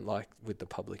commitment, like with the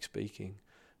public speaking,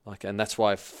 and that's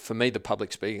why for me,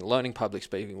 learning public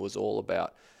speaking was all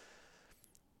about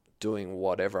doing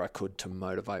whatever I could to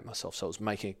motivate myself. So I was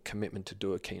making a commitment to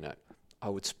do a keynote. I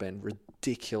would spend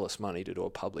ridiculous money to do a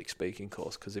public speaking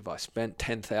course, because if I spent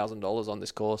 $10,000 on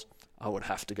this course, I would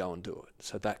have to go and do it.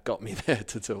 So that got me there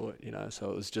to do it,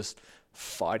 So it was just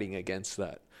fighting against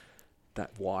that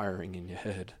wiring in your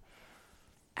head.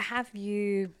 Have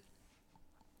you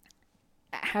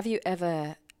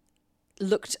ever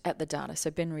looked at the data, so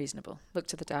been reasonable,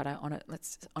 looked at the data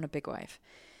on a big wave,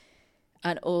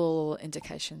 and all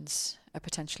indications are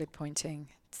potentially pointing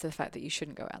to the fact that you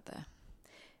shouldn't go out there,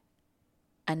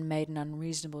 and made an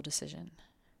unreasonable decision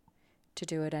to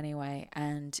do it anyway,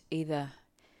 and either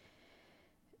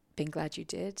been glad you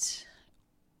did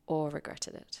or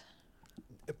regretted it?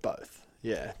 Both.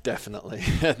 Yeah, definitely.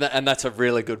 And that's a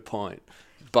really good point.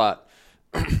 But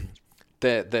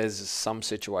there's some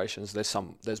situations,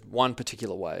 there's one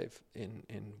particular wave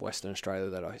in Western Australia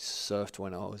that I surfed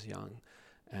when I was young,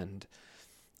 and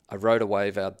I rode a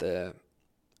wave out there,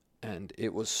 and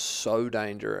it was so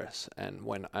dangerous,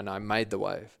 and I made the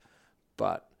wave,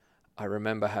 but I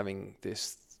remember having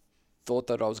this thought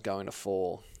that I was going to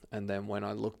fall, and then when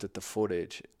I looked at the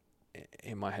footage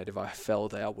in my head, if I fell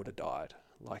there, I would have died.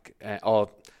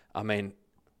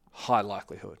 High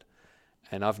likelihood.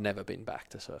 And I've never been back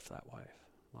to surf that wave.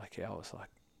 I was like,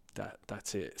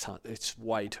 that's it. It's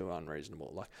way too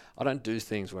unreasonable. Like, I don't do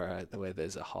things where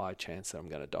there's a high chance that I'm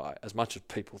going to die. As much as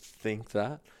people think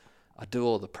that, I do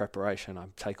all the preparation. I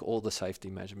take all the safety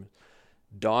measurements.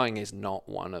 Dying is not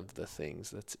one of the things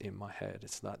that's in my head.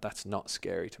 That's not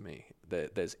scary to me.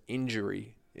 There's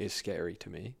injury is scary to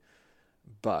me,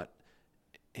 but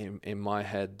in my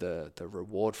head, the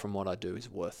reward from what I do is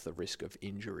worth the risk of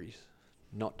injuries,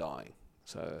 not dying.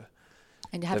 So,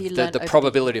 and have you learned the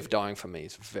probability of dying for me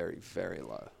is very, very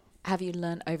low. Have you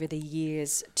learned over the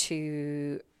years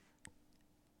to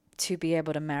be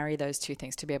able to marry those two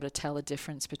things, to be able to tell the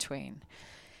difference between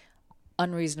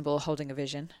unreasonable holding a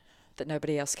vision that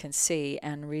nobody else can see,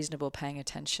 and reasonable, paying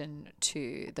attention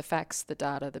to the facts, the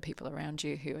data, the people around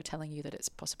you who are telling you that it's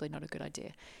possibly not a good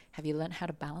idea. Have you learned how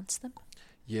to balance them?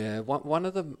 Yeah, one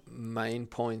of the main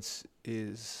points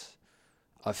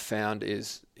I've found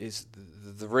is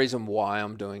the reason why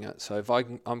I'm doing it. So if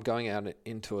I'm going out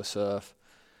into a surf,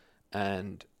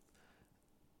 and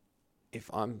if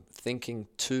I'm thinking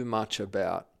too much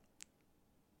about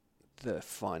the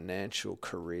financial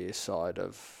career side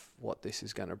of what this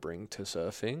is going to bring to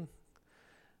surfing,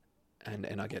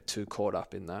 and I get too caught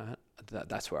up in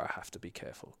that's where I have to be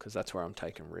careful, because that's where I'm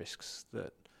taking risks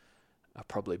that are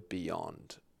probably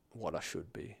beyond what I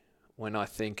should be. When I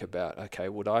think about, okay,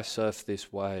 would I surf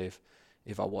this wave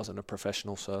if I wasn't a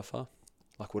professional surfer?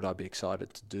 Like, would I be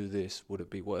excited to do this? Would it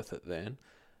be worth it then?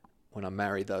 When I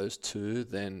marry those two,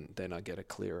 then I get a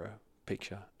clearer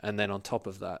picture. And then on top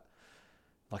of that,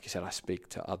 like you said, I speak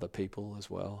to other people as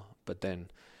well. But then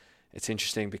it's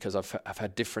interesting because I've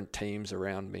had different teams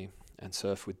around me and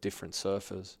surf with different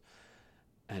surfers.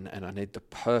 And I need the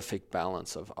perfect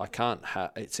balance of,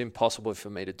 it's impossible for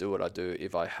me to do what I do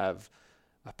if I have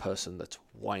a person that's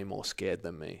way more scared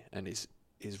than me and is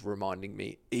reminding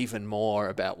me even more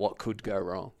about what could go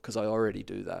wrong, because I already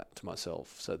do that to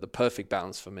myself. So the perfect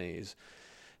balance for me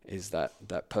is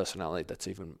that personality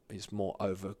is more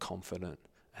overconfident.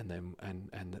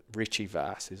 And Richie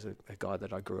Vass is a guy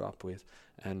that I grew up with,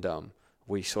 and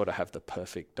we sort of have the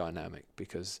perfect dynamic,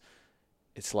 because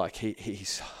it's like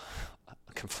he's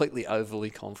completely overly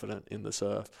confident in the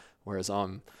surf, whereas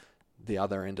I'm the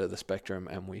other end of the spectrum,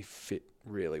 and we fit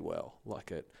really well.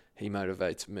 He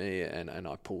motivates me, and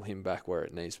I pull him back where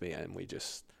it needs me, and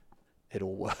it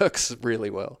all works really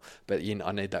well. But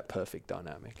I need that perfect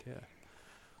dynamic. Yeah.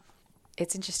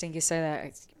 It's interesting you say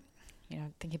that.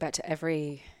 Thinking back to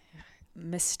every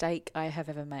mistake I have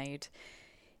ever made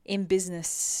in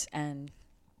business and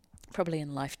probably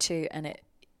in life too, and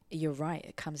you're right,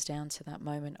 it comes down to that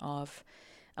moment of,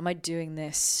 am I doing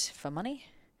this for money?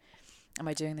 Am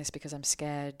I doing this because I'm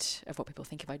scared of what people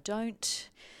think if I don't?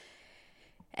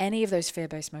 Any of those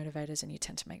fear-based motivators, and you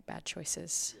tend to make bad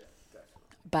choices. Yeah,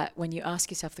 definitely. But when you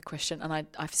ask yourself the question, and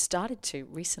I've started to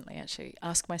recently actually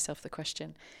ask myself the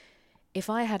question, if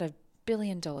I had $1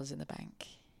 billion in the bank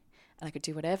and I could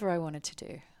do whatever I wanted to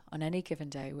do on any given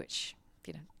day, which,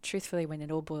 truthfully, when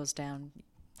it all boils down,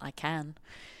 I can,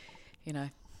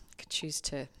 could choose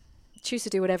to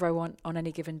do whatever I want on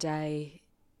any given day.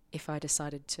 If I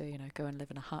decided to, go and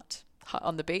live in a hut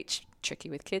on the beach, tricky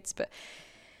with kids, but,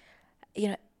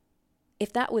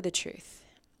 if that were the truth,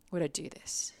 would I do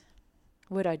this?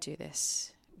 Would I do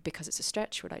this because it's a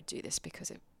stretch? Would I do this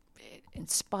because it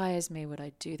inspires me? Would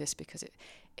I do this because it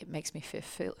makes me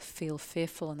feel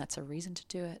fearful, and that's a reason to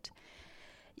do it?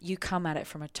 You come at it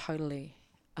from a totally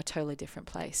different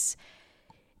place.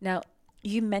 Now,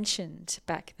 you mentioned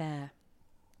back there,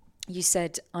 you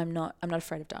said, I'm not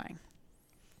afraid of dying.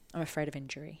 I'm afraid of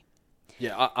injury.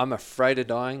 Yeah, I'm afraid of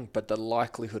dying, but the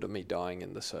likelihood of me dying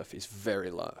in the surf is very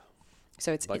low.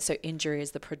 So so injury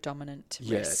is the predominant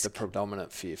risk. Yeah, the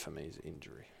predominant fear for me is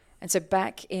injury. And so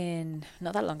back in,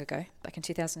 not that long ago, back in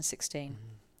 2016,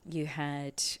 you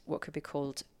had what could be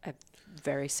called a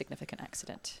very significant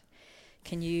accident.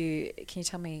 Can you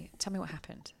tell me what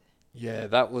happened? Yeah,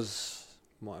 that was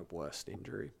my worst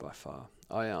injury by far.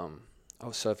 I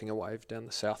was surfing a wave down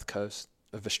the south coast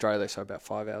of Australia, so about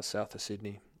 5 hours south of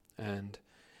Sydney, and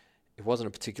it wasn't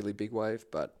a particularly big wave,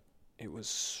 but it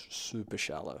was super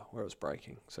shallow where it was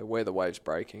breaking. So where the wave's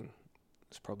breaking,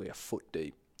 it's probably a foot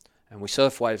deep. And we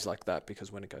surf waves like that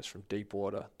because when it goes from deep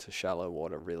water to shallow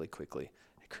water really quickly,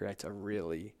 it creates a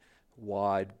really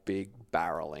wide, big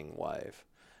barreling wave.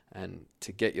 And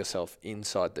to get yourself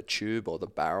inside the tube or the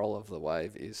barrel of the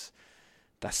wave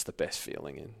that's the best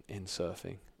feeling in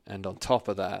surfing. And on top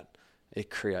of that, it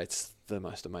creates the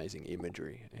most amazing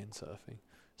imagery in surfing.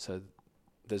 So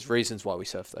there's reasons why we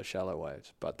surf those shallow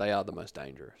waves, but they are the most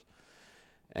dangerous.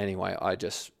 Anyway,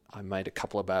 I made a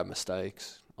couple of bad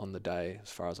mistakes on the day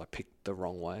as far as I picked the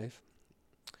wrong wave.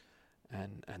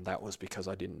 And that was because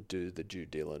I didn't do the due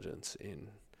diligence in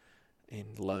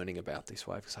learning about this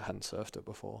wave, because I hadn't surfed it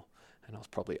before, and I was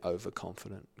probably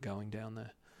overconfident going down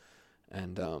there.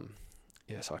 And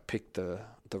so I picked the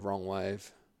wrong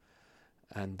wave.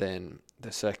 And then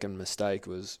the second mistake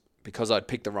was, because I'd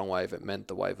picked the wrong wave, it meant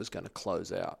the wave was going to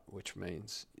close out, which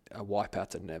means a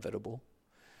wipeout's inevitable.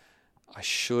 I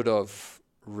should have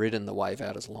ridden the wave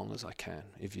out as long as I can.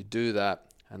 If you do that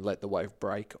and let the wave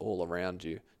break all around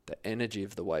you, the energy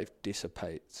of the wave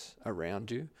dissipates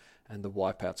around you, and the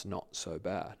wipeout's not so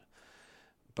bad.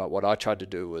 But what I tried to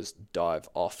do was dive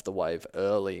off the wave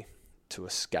early to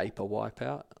escape a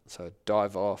wipeout. So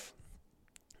dive off,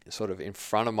 sort of in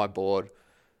front of my board,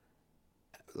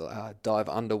 dive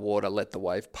underwater, let the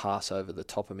wave pass over the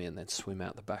top of me, and then swim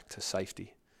out the back to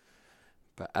safety.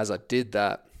 But as I did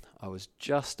that, I was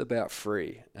just about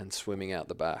free and swimming out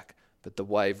the back, but the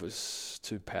wave was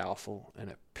too powerful and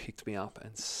it picked me up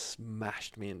and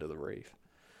smashed me into the reef.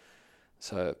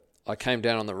 So I came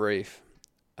down on the reef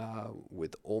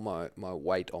with all my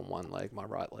weight on one leg, my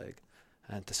right leg,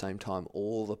 and at the same time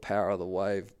all the power of the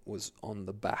wave was on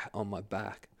my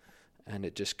back, and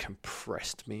it just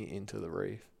compressed me into the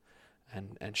reef,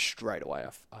 and straight away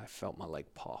I felt my leg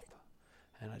pop,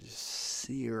 and I just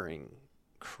searing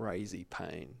crazy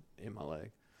pain in my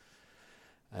leg.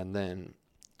 And then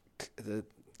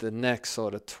the next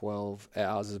sort of 12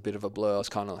 hours is a bit of a blur. I was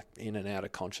kind of like in and out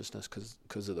of consciousness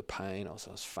because of the pain. I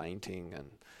was fainting,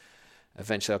 and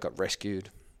eventually I got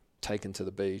rescued, taken to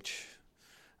the beach.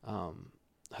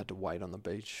 Had to wait on the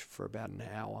beach for about an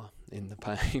hour in the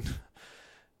pain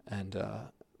and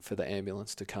for the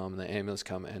ambulance to come. And the ambulance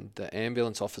come, and the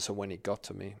ambulance officer, when he got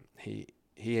to me, he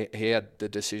had the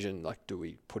decision, like, do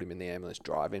we put him in the ambulance,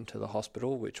 drive him to the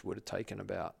hospital, which would have taken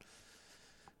about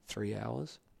 3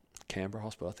 hours. Canberra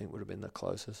Hospital, I think, would have been the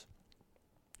closest.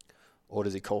 Or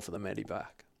does he call for the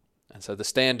medevac? And so the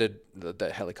standard,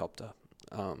 the helicopter,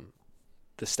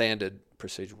 the standard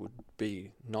procedure would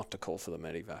be not to call for the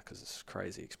medevac because it's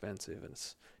crazy expensive, and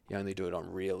you only do it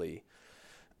on really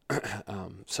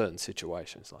certain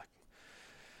situations.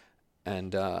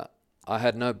 And I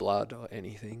had no blood or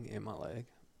anything in my leg,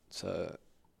 so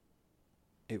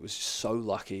it was so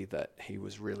lucky that he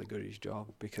was really good at his job.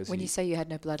 Because when you say you had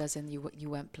no blood, as in you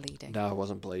weren't bleeding? No, I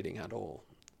wasn't bleeding at all.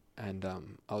 And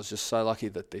I was just so lucky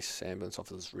that this ambulance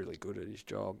officer was really good at his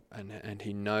job. And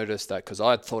he noticed that, because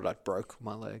I thought I'd broke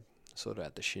my leg, sort of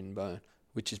at the shin bone,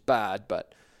 which is bad,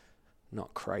 but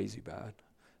not crazy bad.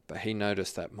 But he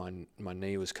noticed that my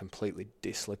knee was completely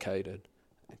dislocated,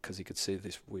 because he could see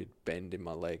this weird bend in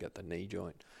my leg at the knee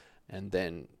joint. And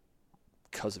then,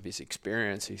 because of his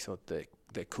experience, he thought that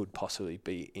there could possibly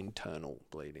be internal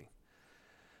bleeding.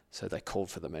 So they called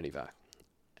for the medevac.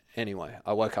 Anyway,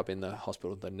 I woke up in the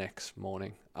hospital the next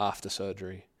morning after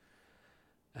surgery,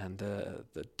 and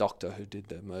the doctor who did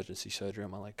the emergency surgery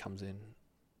on my leg comes in,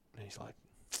 and he's like,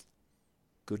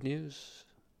 good news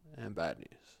and bad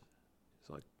news. He's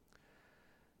like,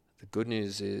 the good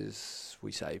news is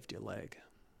we saved your leg.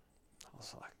 I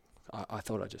was like, I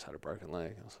thought I just had a broken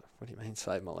leg. I was like, what do you mean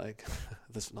save my leg?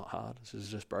 This is not hard. This is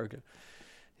just broken.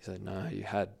 He said, no, you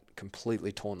had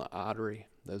completely torn the artery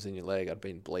that was in your leg. I'd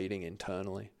been bleeding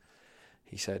internally.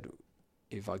 He said,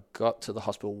 if I got to the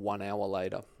hospital 1 hour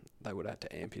later, they would have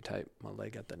to amputate my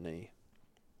leg at the knee.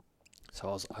 So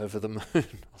I was over the moon.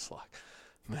 I was like,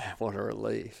 man, what a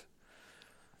relief.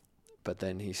 But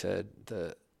then he said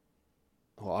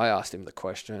I asked him the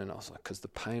question, and I was like, because the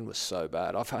pain was so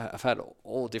bad. I've had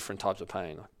all different types of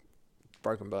pain, like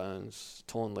broken bones,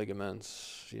 torn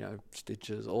ligaments,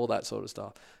 stitches, all that sort of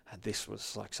stuff. And this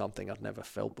was like something I'd never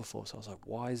felt before. So I was like,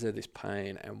 why is there this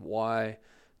pain, and why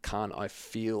can't I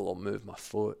feel or move my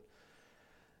foot?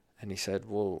 And he said,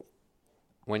 well,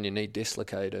 when your knee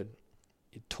dislocated,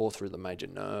 you tore through the major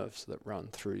nerves that run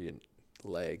through your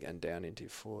leg and down into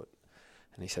your foot.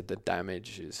 And he said the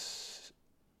damage is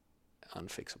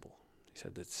unfixable. He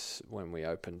said that's when we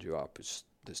opened you up,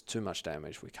 there's too much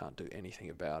damage. We can't do anything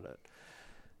about it.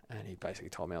 And he basically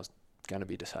told me I was going to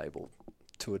be disabled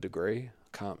to a degree.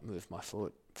 I can't move my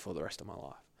foot for the rest of my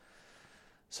life.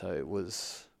 So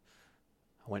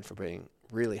I went from being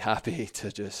really happy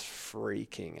to just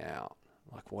freaking out.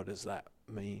 Like, what does that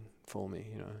mean for me,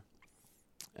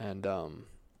 And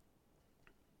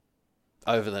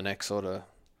over the next sort of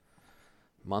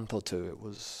month or two, it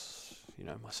was,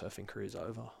 my surfing career's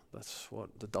over. That's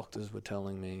what the doctors were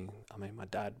telling me. I mean, my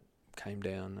dad came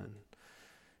down, and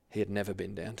he had never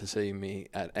been down to see me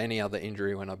at any other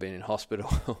injury when I've been in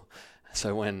hospital.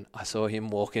 So when I saw him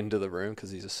walk into the room,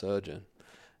 because he's a surgeon,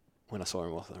 when I saw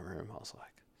him walk in the room, I was like,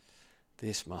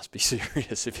 this must be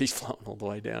serious if he's floating all the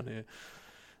way down here.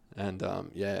 And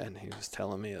and he was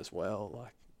telling me as well,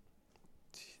 like,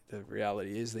 the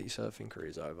reality is that your surfing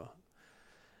career's over.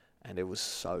 And it was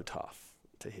so tough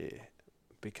to hear,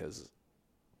 because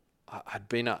I'd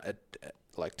been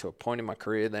to a point in my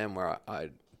career then where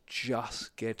I'd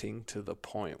just getting to the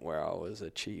point where I was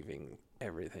achieving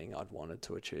everything I'd wanted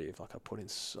to achieve. Like, I put in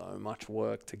so much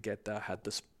work to get there, had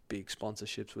this big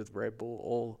sponsorships with Red Bull,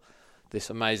 all this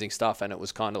amazing stuff. And it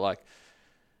was kind of like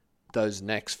those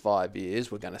next 5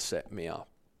 years were going to set me up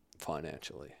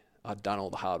financially. I'd done all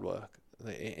the hard work.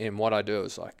 And what I do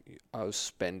is, like, I was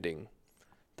spending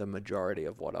the majority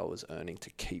of what I was earning to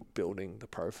keep building the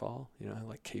profile, you know,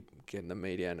 like keep getting the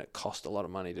media, and it cost a lot of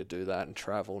money to do that and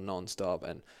travel nonstop.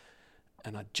 And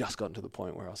I just gotten to the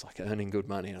point where I was like earning good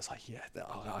money, and I was like, yeah,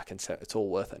 I can set, it's all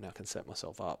worth it now. I can set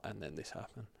myself up. And then this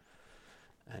happened,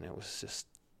 and it was just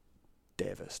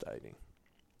devastating.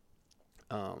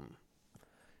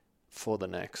 For the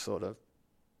next sort of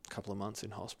couple of months in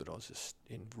hospital, I was just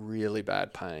in really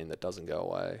bad pain that doesn't go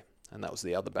away. And that was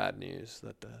the other bad news,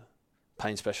 that the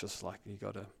pain specialist is like,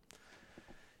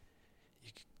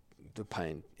 the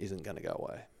pain isn't going to go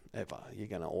away ever. You're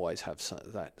going to always have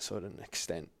that sort of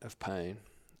extent of pain,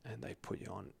 and they put you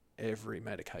on every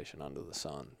medication under the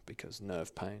sun because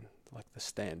nerve pain, like the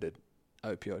standard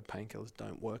opioid painkillers,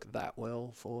 don't work that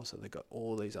well for. So they've got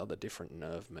all these other different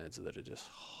nerve meds that are just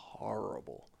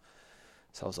horrible.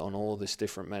 So I was on all this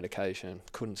different medication,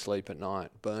 couldn't sleep at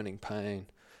night, burning pain.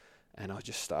 And I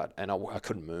just started, and I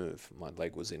couldn't move. My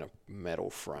leg was in a metal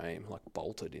frame, like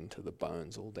bolted into the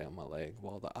bones all down my leg,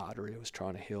 while the artery was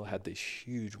trying to heal. I had these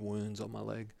huge wounds on my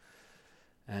leg.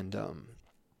 And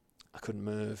I couldn't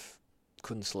move,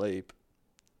 couldn't sleep.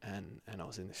 And I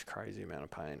was in this crazy amount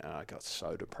of pain, and I got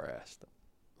so depressed.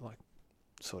 Like,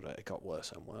 sort of, it got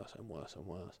worse and worse and worse and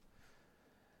worse.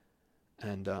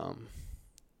 And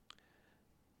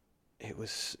it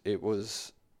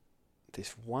was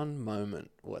this one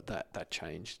moment that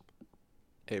changed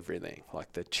everything,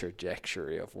 like the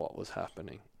trajectory of what was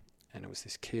happening. And it was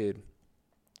this kid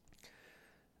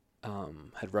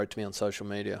had wrote to me on social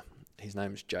media. His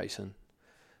name's Jason,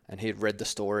 and he had read the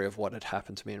story of what had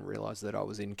happened to me and realised that I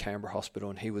was in Canberra Hospital,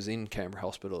 and he was in Canberra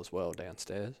Hospital as well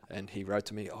downstairs. And he wrote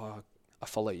to me, "Oh, I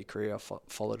follow your career. I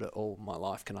followed it all my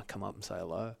life. Can I come up and say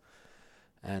hello?"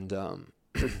 And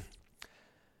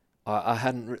I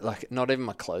hadn't, like, not even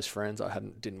my close friends,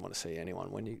 didn't want to see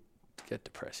anyone. When you get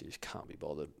depressed, you just can't be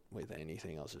bothered with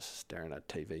anything. I was just staring at a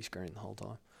TV screen the whole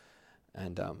time.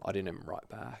 And I didn't even write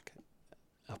back.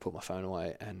 I put my phone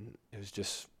away, and it was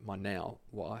just my now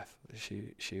wife.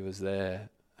 She was there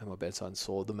at my bedside and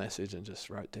saw the message and just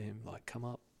wrote to him, like, "Come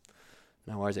up."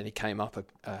 No worries. And he came up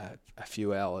a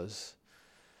few hours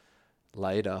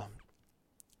later,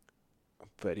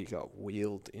 but he got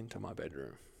wheeled into my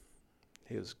bedroom.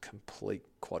 He was complete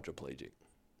quadriplegic.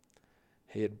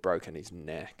 He had broken his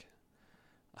neck.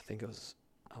 I think it was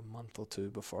a month or two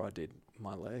before I did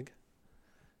my leg,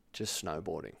 just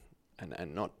snowboarding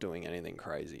and not doing anything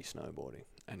crazy, snowboarding.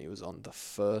 And he was on the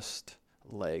first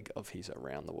leg of his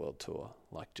around the world tour,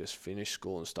 like just finished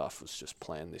school and stuff, was just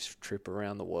planning this trip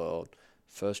around the world.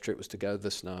 First trip was to go to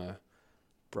the snow,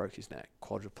 broke his neck,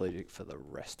 quadriplegic for the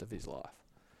rest of his life.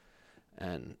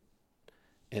 And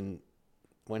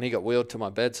when he got wheeled to my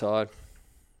bedside,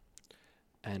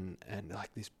 and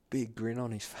like this big grin on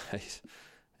his face,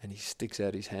 and he sticks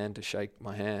out his hand to shake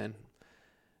my hand,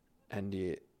 and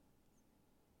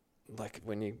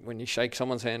when you shake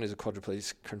someone's hand who's a quadriplegic,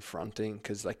 it's confronting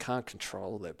because they can't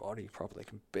control their body properly. They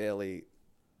can barely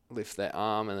lift their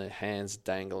arm, and their hand's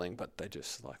dangling, but they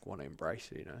just like want to embrace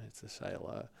you, it's to say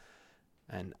hello.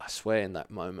 And I swear in that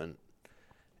moment,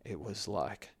 it was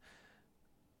like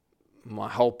my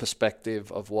whole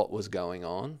perspective of what was going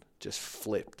on just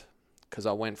flipped, because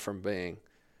I went from being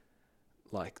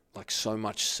like so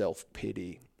much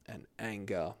self-pity and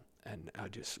anger, and I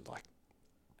just like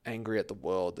angry at the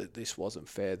world that this wasn't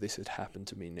fair. This had happened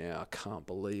to me now. I can't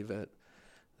believe it.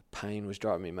 The pain was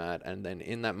driving me mad. And then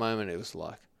in that moment, it was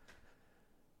like,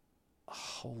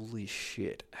 holy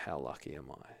shit, how lucky am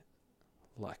I?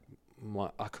 Like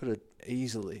I could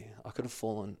have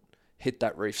fallen, hit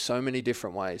that reef so many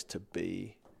different ways to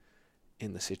be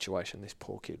in the situation this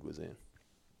poor kid was in.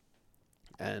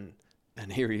 And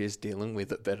here he is dealing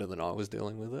with it better than I was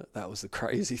dealing with it. That was the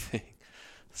crazy thing.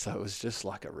 So it was just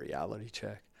like a reality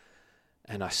check.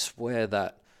 And I swear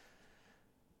that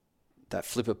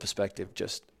flip of perspective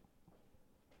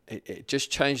it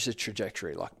just changed the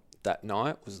trajectory. Like that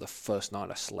night was the first night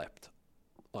I slept,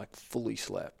 like fully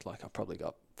slept. Like I probably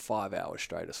got 5 hours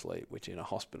straight of sleep, which in a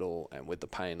hospital and with the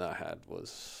pain that I had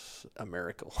was a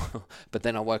miracle. But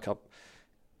then I woke up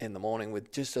in the morning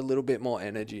with just a little bit more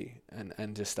energy,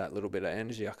 and just that little bit of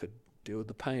energy, I could deal with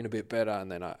the pain a bit better.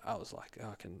 And then I was like,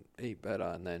 I can eat better.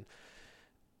 And then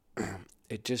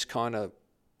it just kind of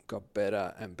got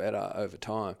better and better over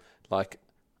time. Like,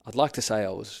 I'd like to say I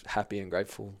was happy and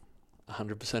grateful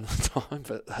 100% of the time,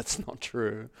 but that's not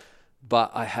true.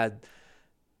 But I had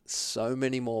so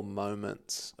many more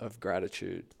moments of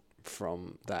gratitude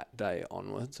from that day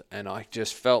onwards, and I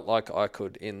just felt like I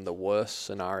could, in the worst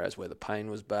scenarios where the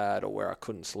pain was bad or where I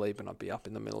couldn't sleep and I'd be up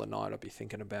in the middle of the night, I'd be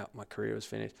thinking about my career was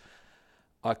finished,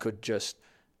 I could just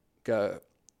go,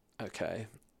 okay,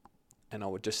 and I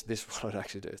would just, this is what I'd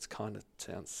actually do. It's kind of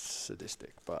sounds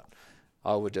sadistic, but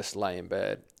I would just lay in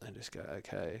bed and just go,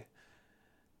 okay,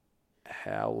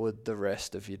 how would the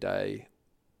rest of your day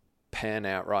pan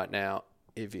out right now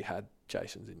if you had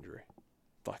Jason's injury?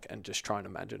 Like, and just try and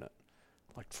imagine it.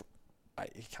 Like,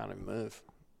 you can't even move.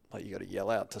 Like, you got to yell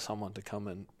out to someone to come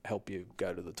and help you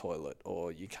go to the toilet,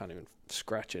 or you can't even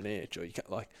scratch an itch, or you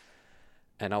can't, like,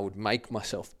 and I would make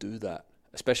myself do that,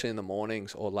 especially in the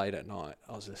mornings or late at night.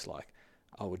 I was just like,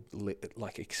 I would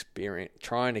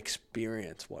try and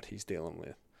experience what he's dealing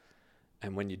with.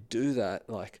 And when you do that,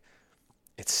 like,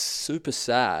 it's super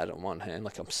sad on one hand,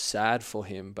 like I'm sad for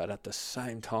him, but at the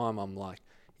same time, I'm like,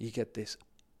 you get this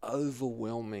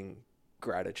overwhelming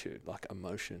gratitude, like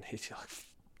emotion hits you like,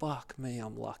 fuck me,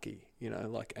 I'm lucky,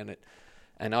 like,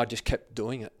 and I just kept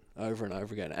doing it over and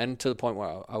over again. And to the point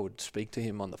where I would speak to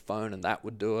him on the phone and that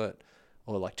would do it,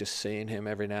 or like just seeing him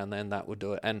every now and then, that would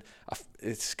do it. And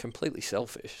it's completely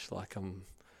selfish. Like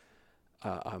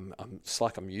it's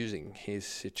like I'm using his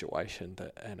situation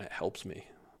and it helps me,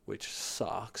 which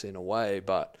sucks in a way,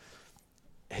 but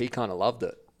he kind of loved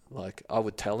it. Like, I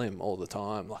would tell him all the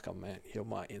time, like, oh man, you're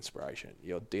my inspiration.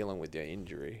 You're dealing with your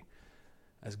injury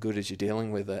as good as you're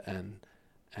dealing with it, and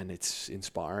it's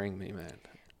inspiring me, man.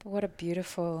 But what a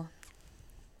beautiful,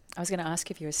 I was going to ask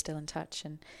if you were still in touch,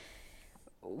 and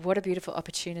what a beautiful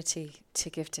opportunity to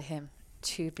give to him,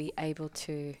 to be able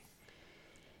to,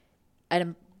 at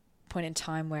a point in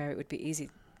time where it would be easy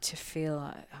to feel,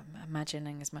 I'm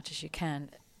imagining as much as you can,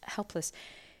 helpless,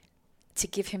 to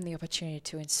give him the opportunity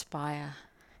to inspire.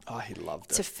 Oh, he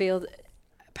loved it. To feel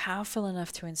powerful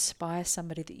enough to inspire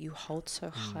somebody that you hold so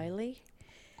highly.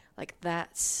 Like,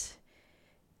 that's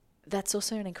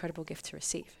also an incredible gift to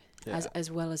receive, as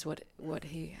well as what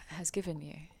he has given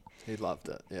you. He loved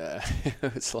it, yeah.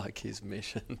 It's like his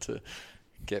mission to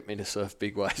get me to surf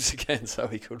big waves again so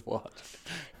he could watch.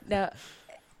 Now,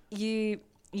 you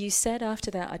said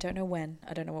after that, I don't know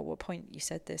at what point you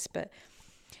said this, but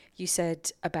you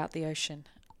said about the ocean,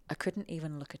 I couldn't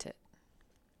even look at it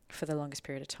for the longest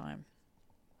period of time.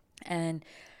 And,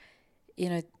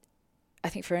 I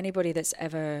think for anybody that's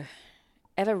ever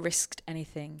risked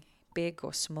anything, big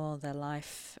or small, their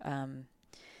life,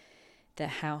 their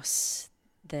house,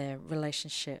 their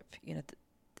relationship, you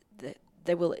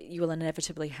will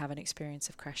inevitably have an experience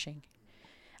of crashing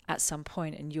at some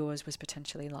point, and yours was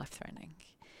potentially life-threatening.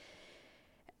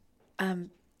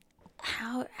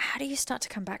 How do you start to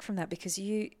come back from that? Because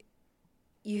you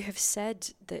have said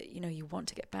that you want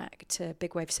to get back to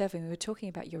big wave surfing. We were talking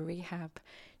about your rehab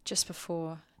just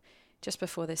before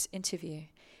this interview.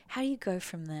 How do you go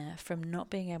from there, from not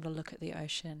being able to look at the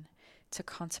ocean to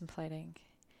contemplating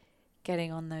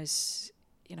getting on those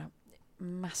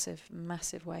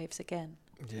massive waves again?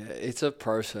 Yeah, it's a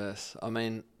process. I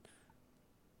mean,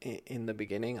 in the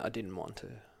beginning, I didn't want to.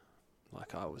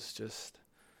 Like, I was just,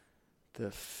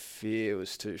 the fear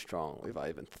was too strong if I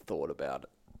even thought about it,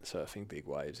 surfing big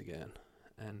waves again.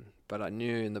 But I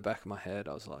knew in the back of my head,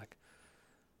 I was like,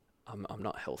 I'm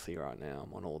not healthy right now.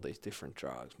 I'm on all these different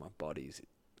drugs. My body's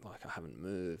like, I haven't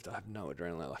moved. I have no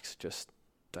adrenaline. Like, just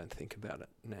don't think about it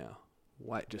now.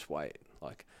 Just wait.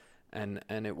 Like, and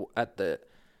it at the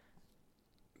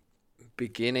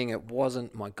beginning, it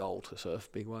wasn't my goal to surf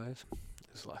big waves.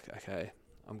 It was like, okay,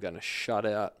 I'm going to shut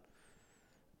out.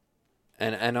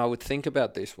 And I would think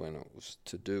about this when it was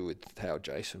to do with how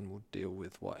Jason would deal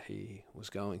with what he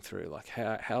was going through. Like,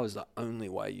 how is the only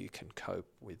way you can cope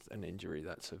with an injury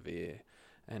that severe?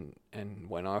 And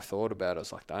when I thought about it, I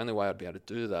was like, the only way I'd be able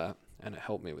to do that, and it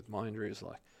helped me with my injury, is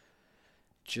like,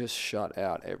 just shut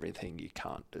out everything you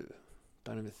can't do.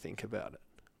 Don't even think about it.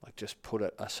 Like, just put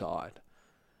it aside.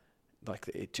 Like,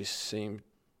 it just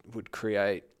would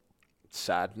create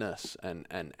sadness and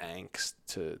angst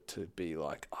to be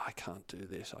like, I can't do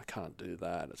this, I can't do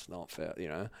that, it's not fair,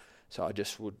 So I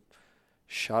just would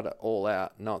shut it all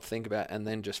out, not think about it, and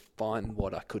then just find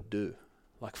what I could do.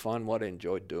 Like, find what I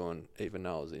enjoyed doing, even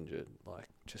though I was injured. Like,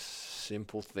 just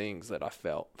simple things that I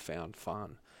found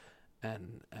fun,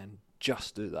 and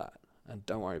just do that, and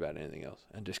don't worry about anything else,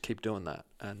 and just keep doing that,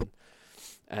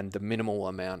 and the minimal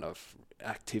amount of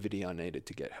activity I needed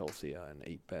to get healthier and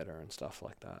eat better and stuff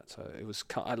like that. So it was,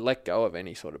 I let go of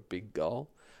any sort of big goal,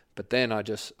 but then I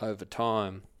just, over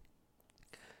time,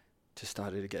 just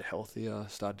started to get healthier,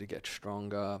 started to get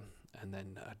stronger, and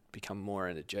then I'd become more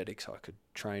energetic so I could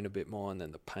train a bit more, and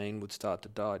then the pain would start to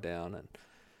die down, and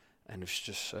it was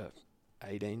just a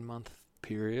 18-month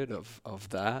period of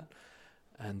that.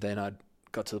 And then I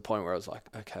got to the point where I was like,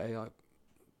 okay,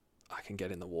 I can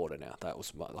get in the water now. That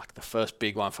was the first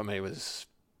big one for me was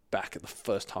back at the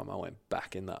first time I went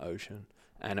back in the ocean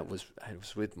And it was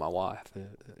with my wife.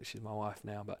 She's my wife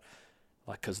now, but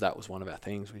like, because that was one of our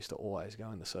things. We used to always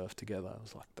go in the surf together. It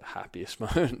was like the happiest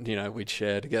moment, we'd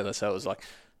share together. So it was like,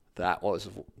 that was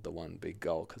the one big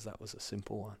goal, because that was a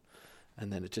simple one.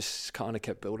 And then it just kind of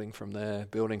kept building from there.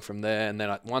 And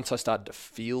then once I started to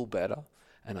feel better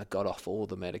and I got off all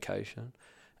the medication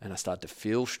and I started to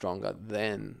feel stronger,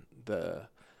 then the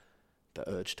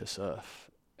urge to surf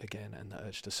again and the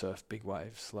urge to surf big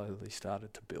waves slowly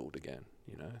started to build again,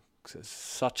 because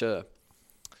it's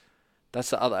that's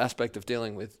the other aspect of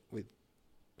dealing with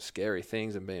scary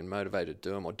things and being motivated to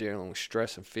do them, or dealing with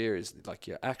stress and fear, is like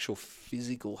your actual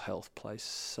physical health plays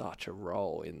such a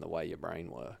role in the way your brain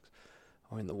works,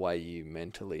 or in the way you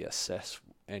mentally assess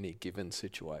any given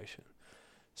situation.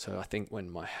 So I think when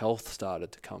my health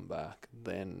started to come back,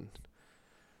 then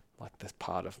like the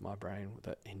part of my brain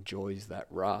that enjoys that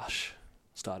rush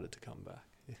started to come back.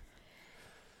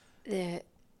 Yeah.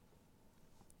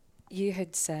 You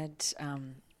had said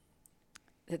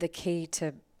that the key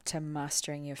to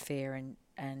mastering your fear,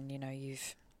 and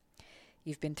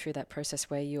you've been through that process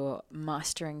where you're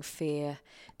mastering fear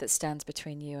that stands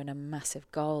between you and a massive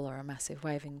goal or a massive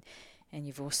wave, and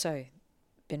you've also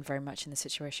been very much in the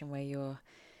situation where you're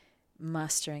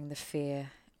mastering the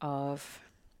fear of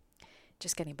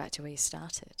just getting back to where you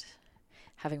started,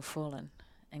 having fallen,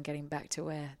 and getting back to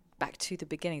the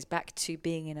beginnings, back to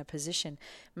being in a position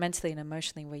mentally and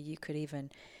emotionally where you could even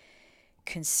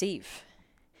conceive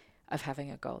of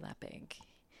having a goal that big.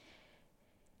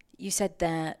 You said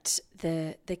that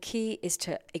the key is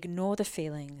to ignore the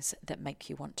feelings that make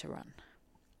you want to run.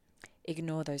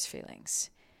 Ignore those feelings.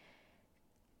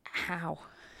 How?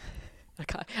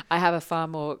 I have a far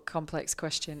more complex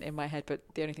question in my head, but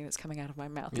the only thing that's coming out of my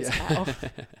mouth is how.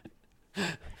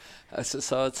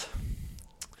 So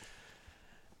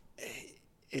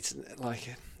it's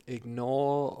like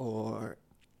ignore, or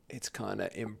it's kind of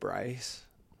embrace.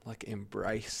 Like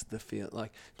embrace the feel.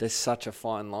 Like there's such a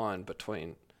fine line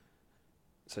between.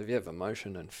 So if you have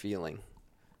emotion and feeling,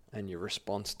 and your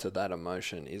response to that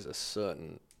emotion is a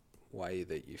certain way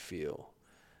that you feel,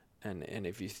 and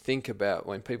if you think about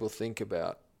when people think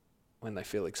about when they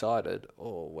feel excited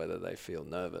or whether they feel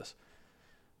nervous,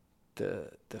 the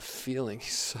feeling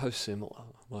is so similar.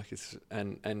 Like it's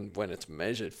and when it's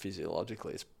measured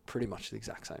physiologically, it's pretty much the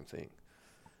exact same thing.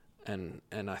 And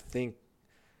I think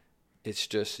it's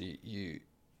just you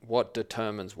what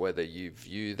determines whether you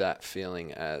view that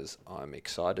feeling as I'm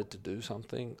excited to do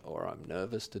something or I'm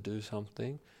nervous to do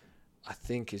something, I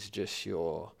think is just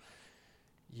your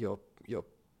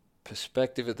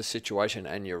perspective of the situation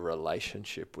and your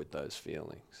relationship with those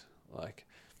feelings. Like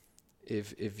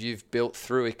if you've built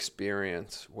through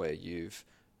experience where you've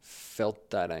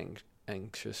felt that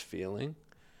anxious feeling,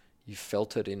 you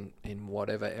felt it in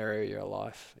whatever area of your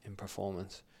life, in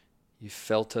performance, you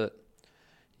felt it,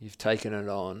 you've taken it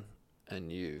on,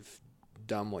 and you've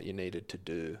done what you needed to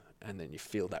do, and then you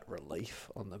feel that relief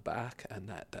on the back and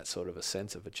that sort of a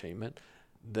sense of achievement,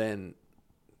 then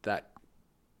a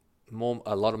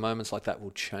lot of moments like that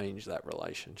will change that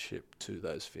relationship to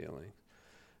those feelings.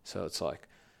 So it's like,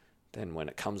 then when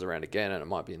it comes around again, and it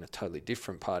might be in a totally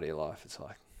different part of your life, it's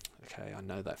like, okay, I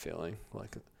know that feeling.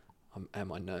 Like,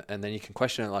 and then you can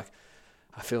question it, like,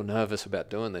 I feel nervous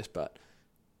about doing this, but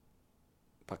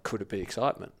could it be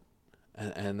excitement?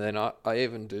 And then I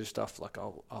even do stuff like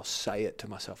I'll say it to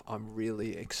myself. I'm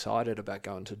really excited about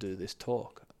going to do this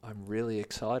talk. I'm really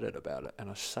excited about it. And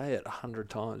I say it 100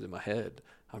 times in my head.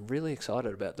 I'm really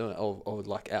excited about doing it. Or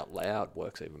like out loud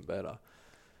works even better.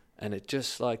 And it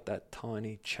just like that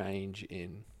tiny change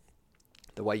in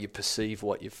the way you perceive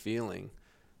what you're feeling,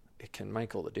 it can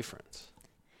make all the difference.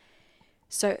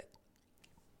 So,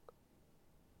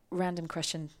 random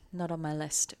question, not on my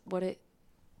list. What are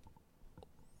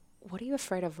you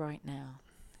afraid of right now?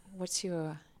 What's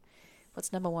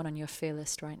number one on your fear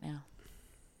list right now?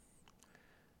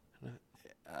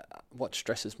 What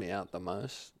stresses me out the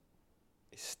most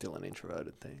is still an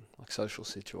introverted thing. Like social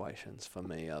situations for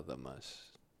me are the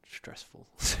most stressful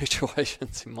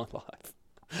situations in my life,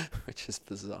 which is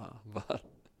bizarre. But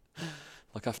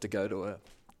like I have to go to a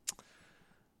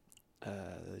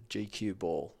GQ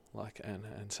ball, like,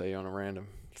 and so you're on a random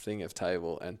thing of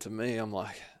table, and to me, I'm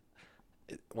like,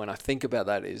 when I think about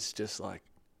that, it's just like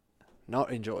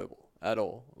not enjoyable at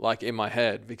all, like in my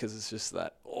head, because it's just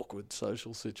that awkward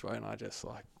social situation. I just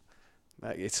like,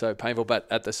 it's so painful, but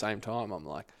at the same time, I'm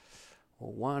like,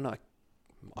 well, one,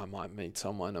 I might meet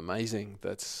someone amazing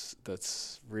that's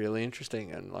really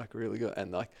interesting and like really good,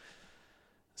 and like,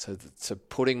 so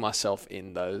putting myself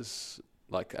in those,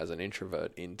 like as an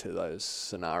introvert, into those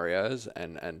scenarios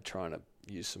and trying to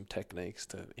use some techniques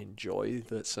to enjoy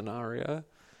the scenario.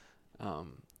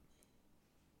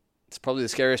 It's probably the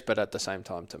scariest, but at the same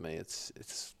time, to me,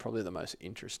 it's probably the most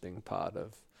interesting part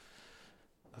of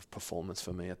performance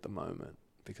for me at the moment,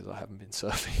 because I haven't been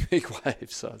surfing big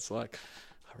waves. So it's like,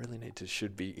 I really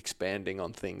should be expanding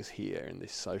on things here in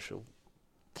this social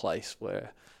place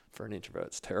where for an introvert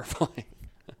it's terrifying.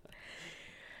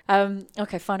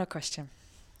 Okay, final question.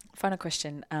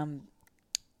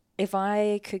 If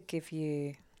I could give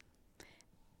you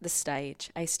a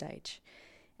stage,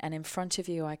 and in front of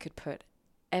you I could put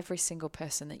every single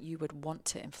person that you would want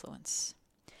to influence,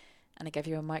 and I gave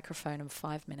you a microphone and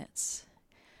 5 minutes,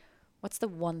 what's the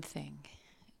one thing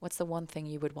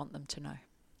you would want them to know?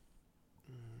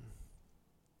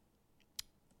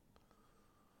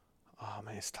 Oh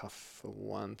man, it's tough for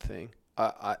one thing.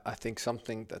 I think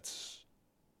something that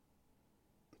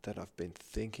I've been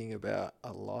thinking about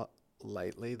a lot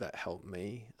lately that helped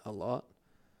me a lot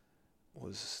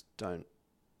was, don't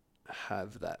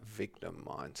have that victim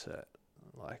mindset.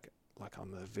 Like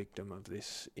I'm a victim of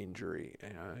this injury,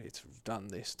 it's done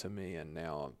this to me, and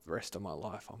now the rest of my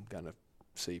life I'm going to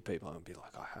see people and be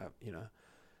like,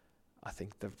 I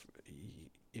think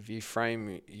if you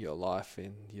frame your life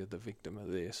in you're the victim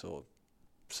of this, or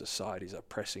society's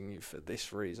oppressing you for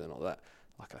this reason or that,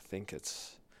 I think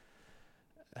it's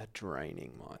a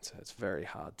draining mindset. It's very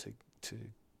hard to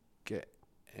get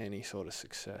any sort of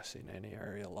success in any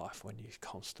area of life when you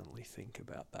constantly think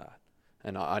about that.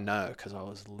 And I know, because I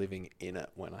was living in it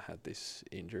when I had this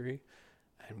injury,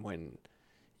 and when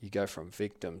you go from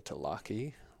victim to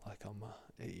lucky,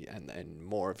 and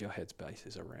more of your headspace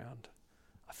is around,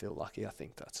 I feel lucky. I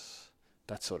think that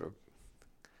sort of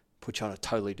puts you on a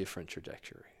totally different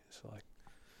trajectory. It's like,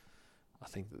 I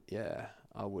think that,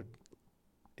 I would,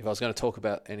 if I was going to talk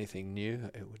about anything new,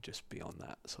 it would just be on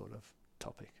that sort of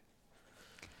topic.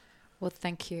 Well,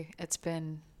 thank you. It's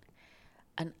been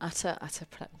an utter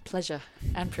pleasure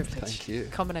and privilege. Thank you.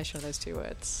 Combination of those two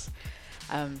words.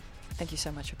 Thank you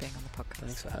so much for being on the podcast.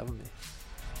 Thanks for having me.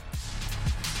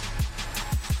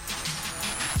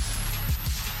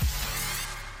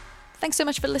 Thanks so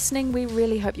much for listening. We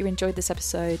really hope you enjoyed this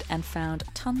episode and found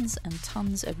tons and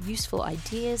tons of useful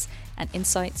ideas and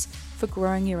insights for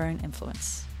growing your own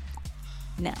influence.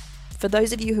 Now, for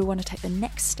those of you who want to take the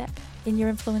next step in your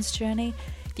influence journey,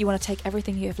 if you want to take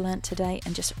everything you have learnt today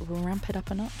and just ramp it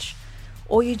up a notch,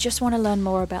 or you just want to learn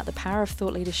more about the power of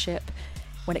thought leadership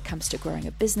when it comes to growing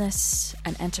a business,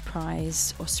 an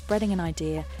enterprise, or spreading an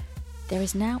idea, there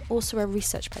is now also a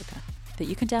research paper that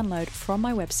you can download from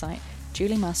my website,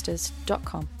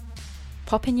 juliemasters.com.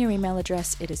 Pop in your email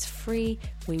address. It is free.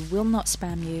 We will not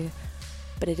spam you,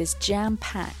 but it is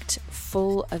jam-packed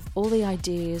full of all the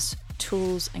ideas,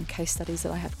 tools, and case studies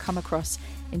that I have come across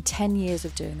in 10 years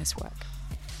of doing this work.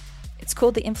 It's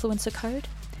called the Influencer Code.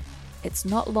 It's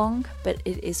not long, but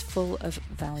it is full of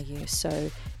value. So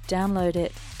download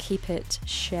it, keep it,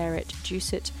 share it,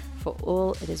 juice it for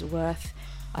all it is worth.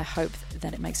 I hope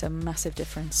that it makes a massive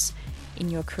difference in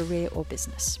your career or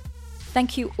business.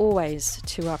 Thank you always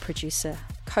to our producer,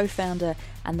 co-founder,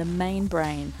 and the main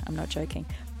brain, I'm not joking,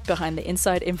 behind the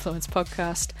Inside Influence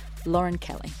podcast, Lauren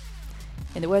Kelly.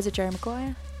 In the words of Jerry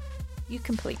Maguire, you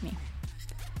complete me.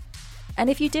 And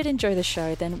if you did enjoy the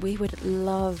show, then we would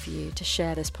love you to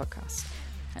share this podcast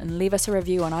and leave us a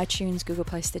review on iTunes, Google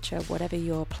Play, Stitcher, whatever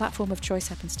your platform of choice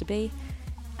happens to be.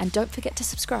 And don't forget to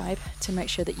subscribe to make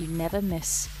sure that you never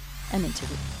miss an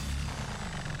interview.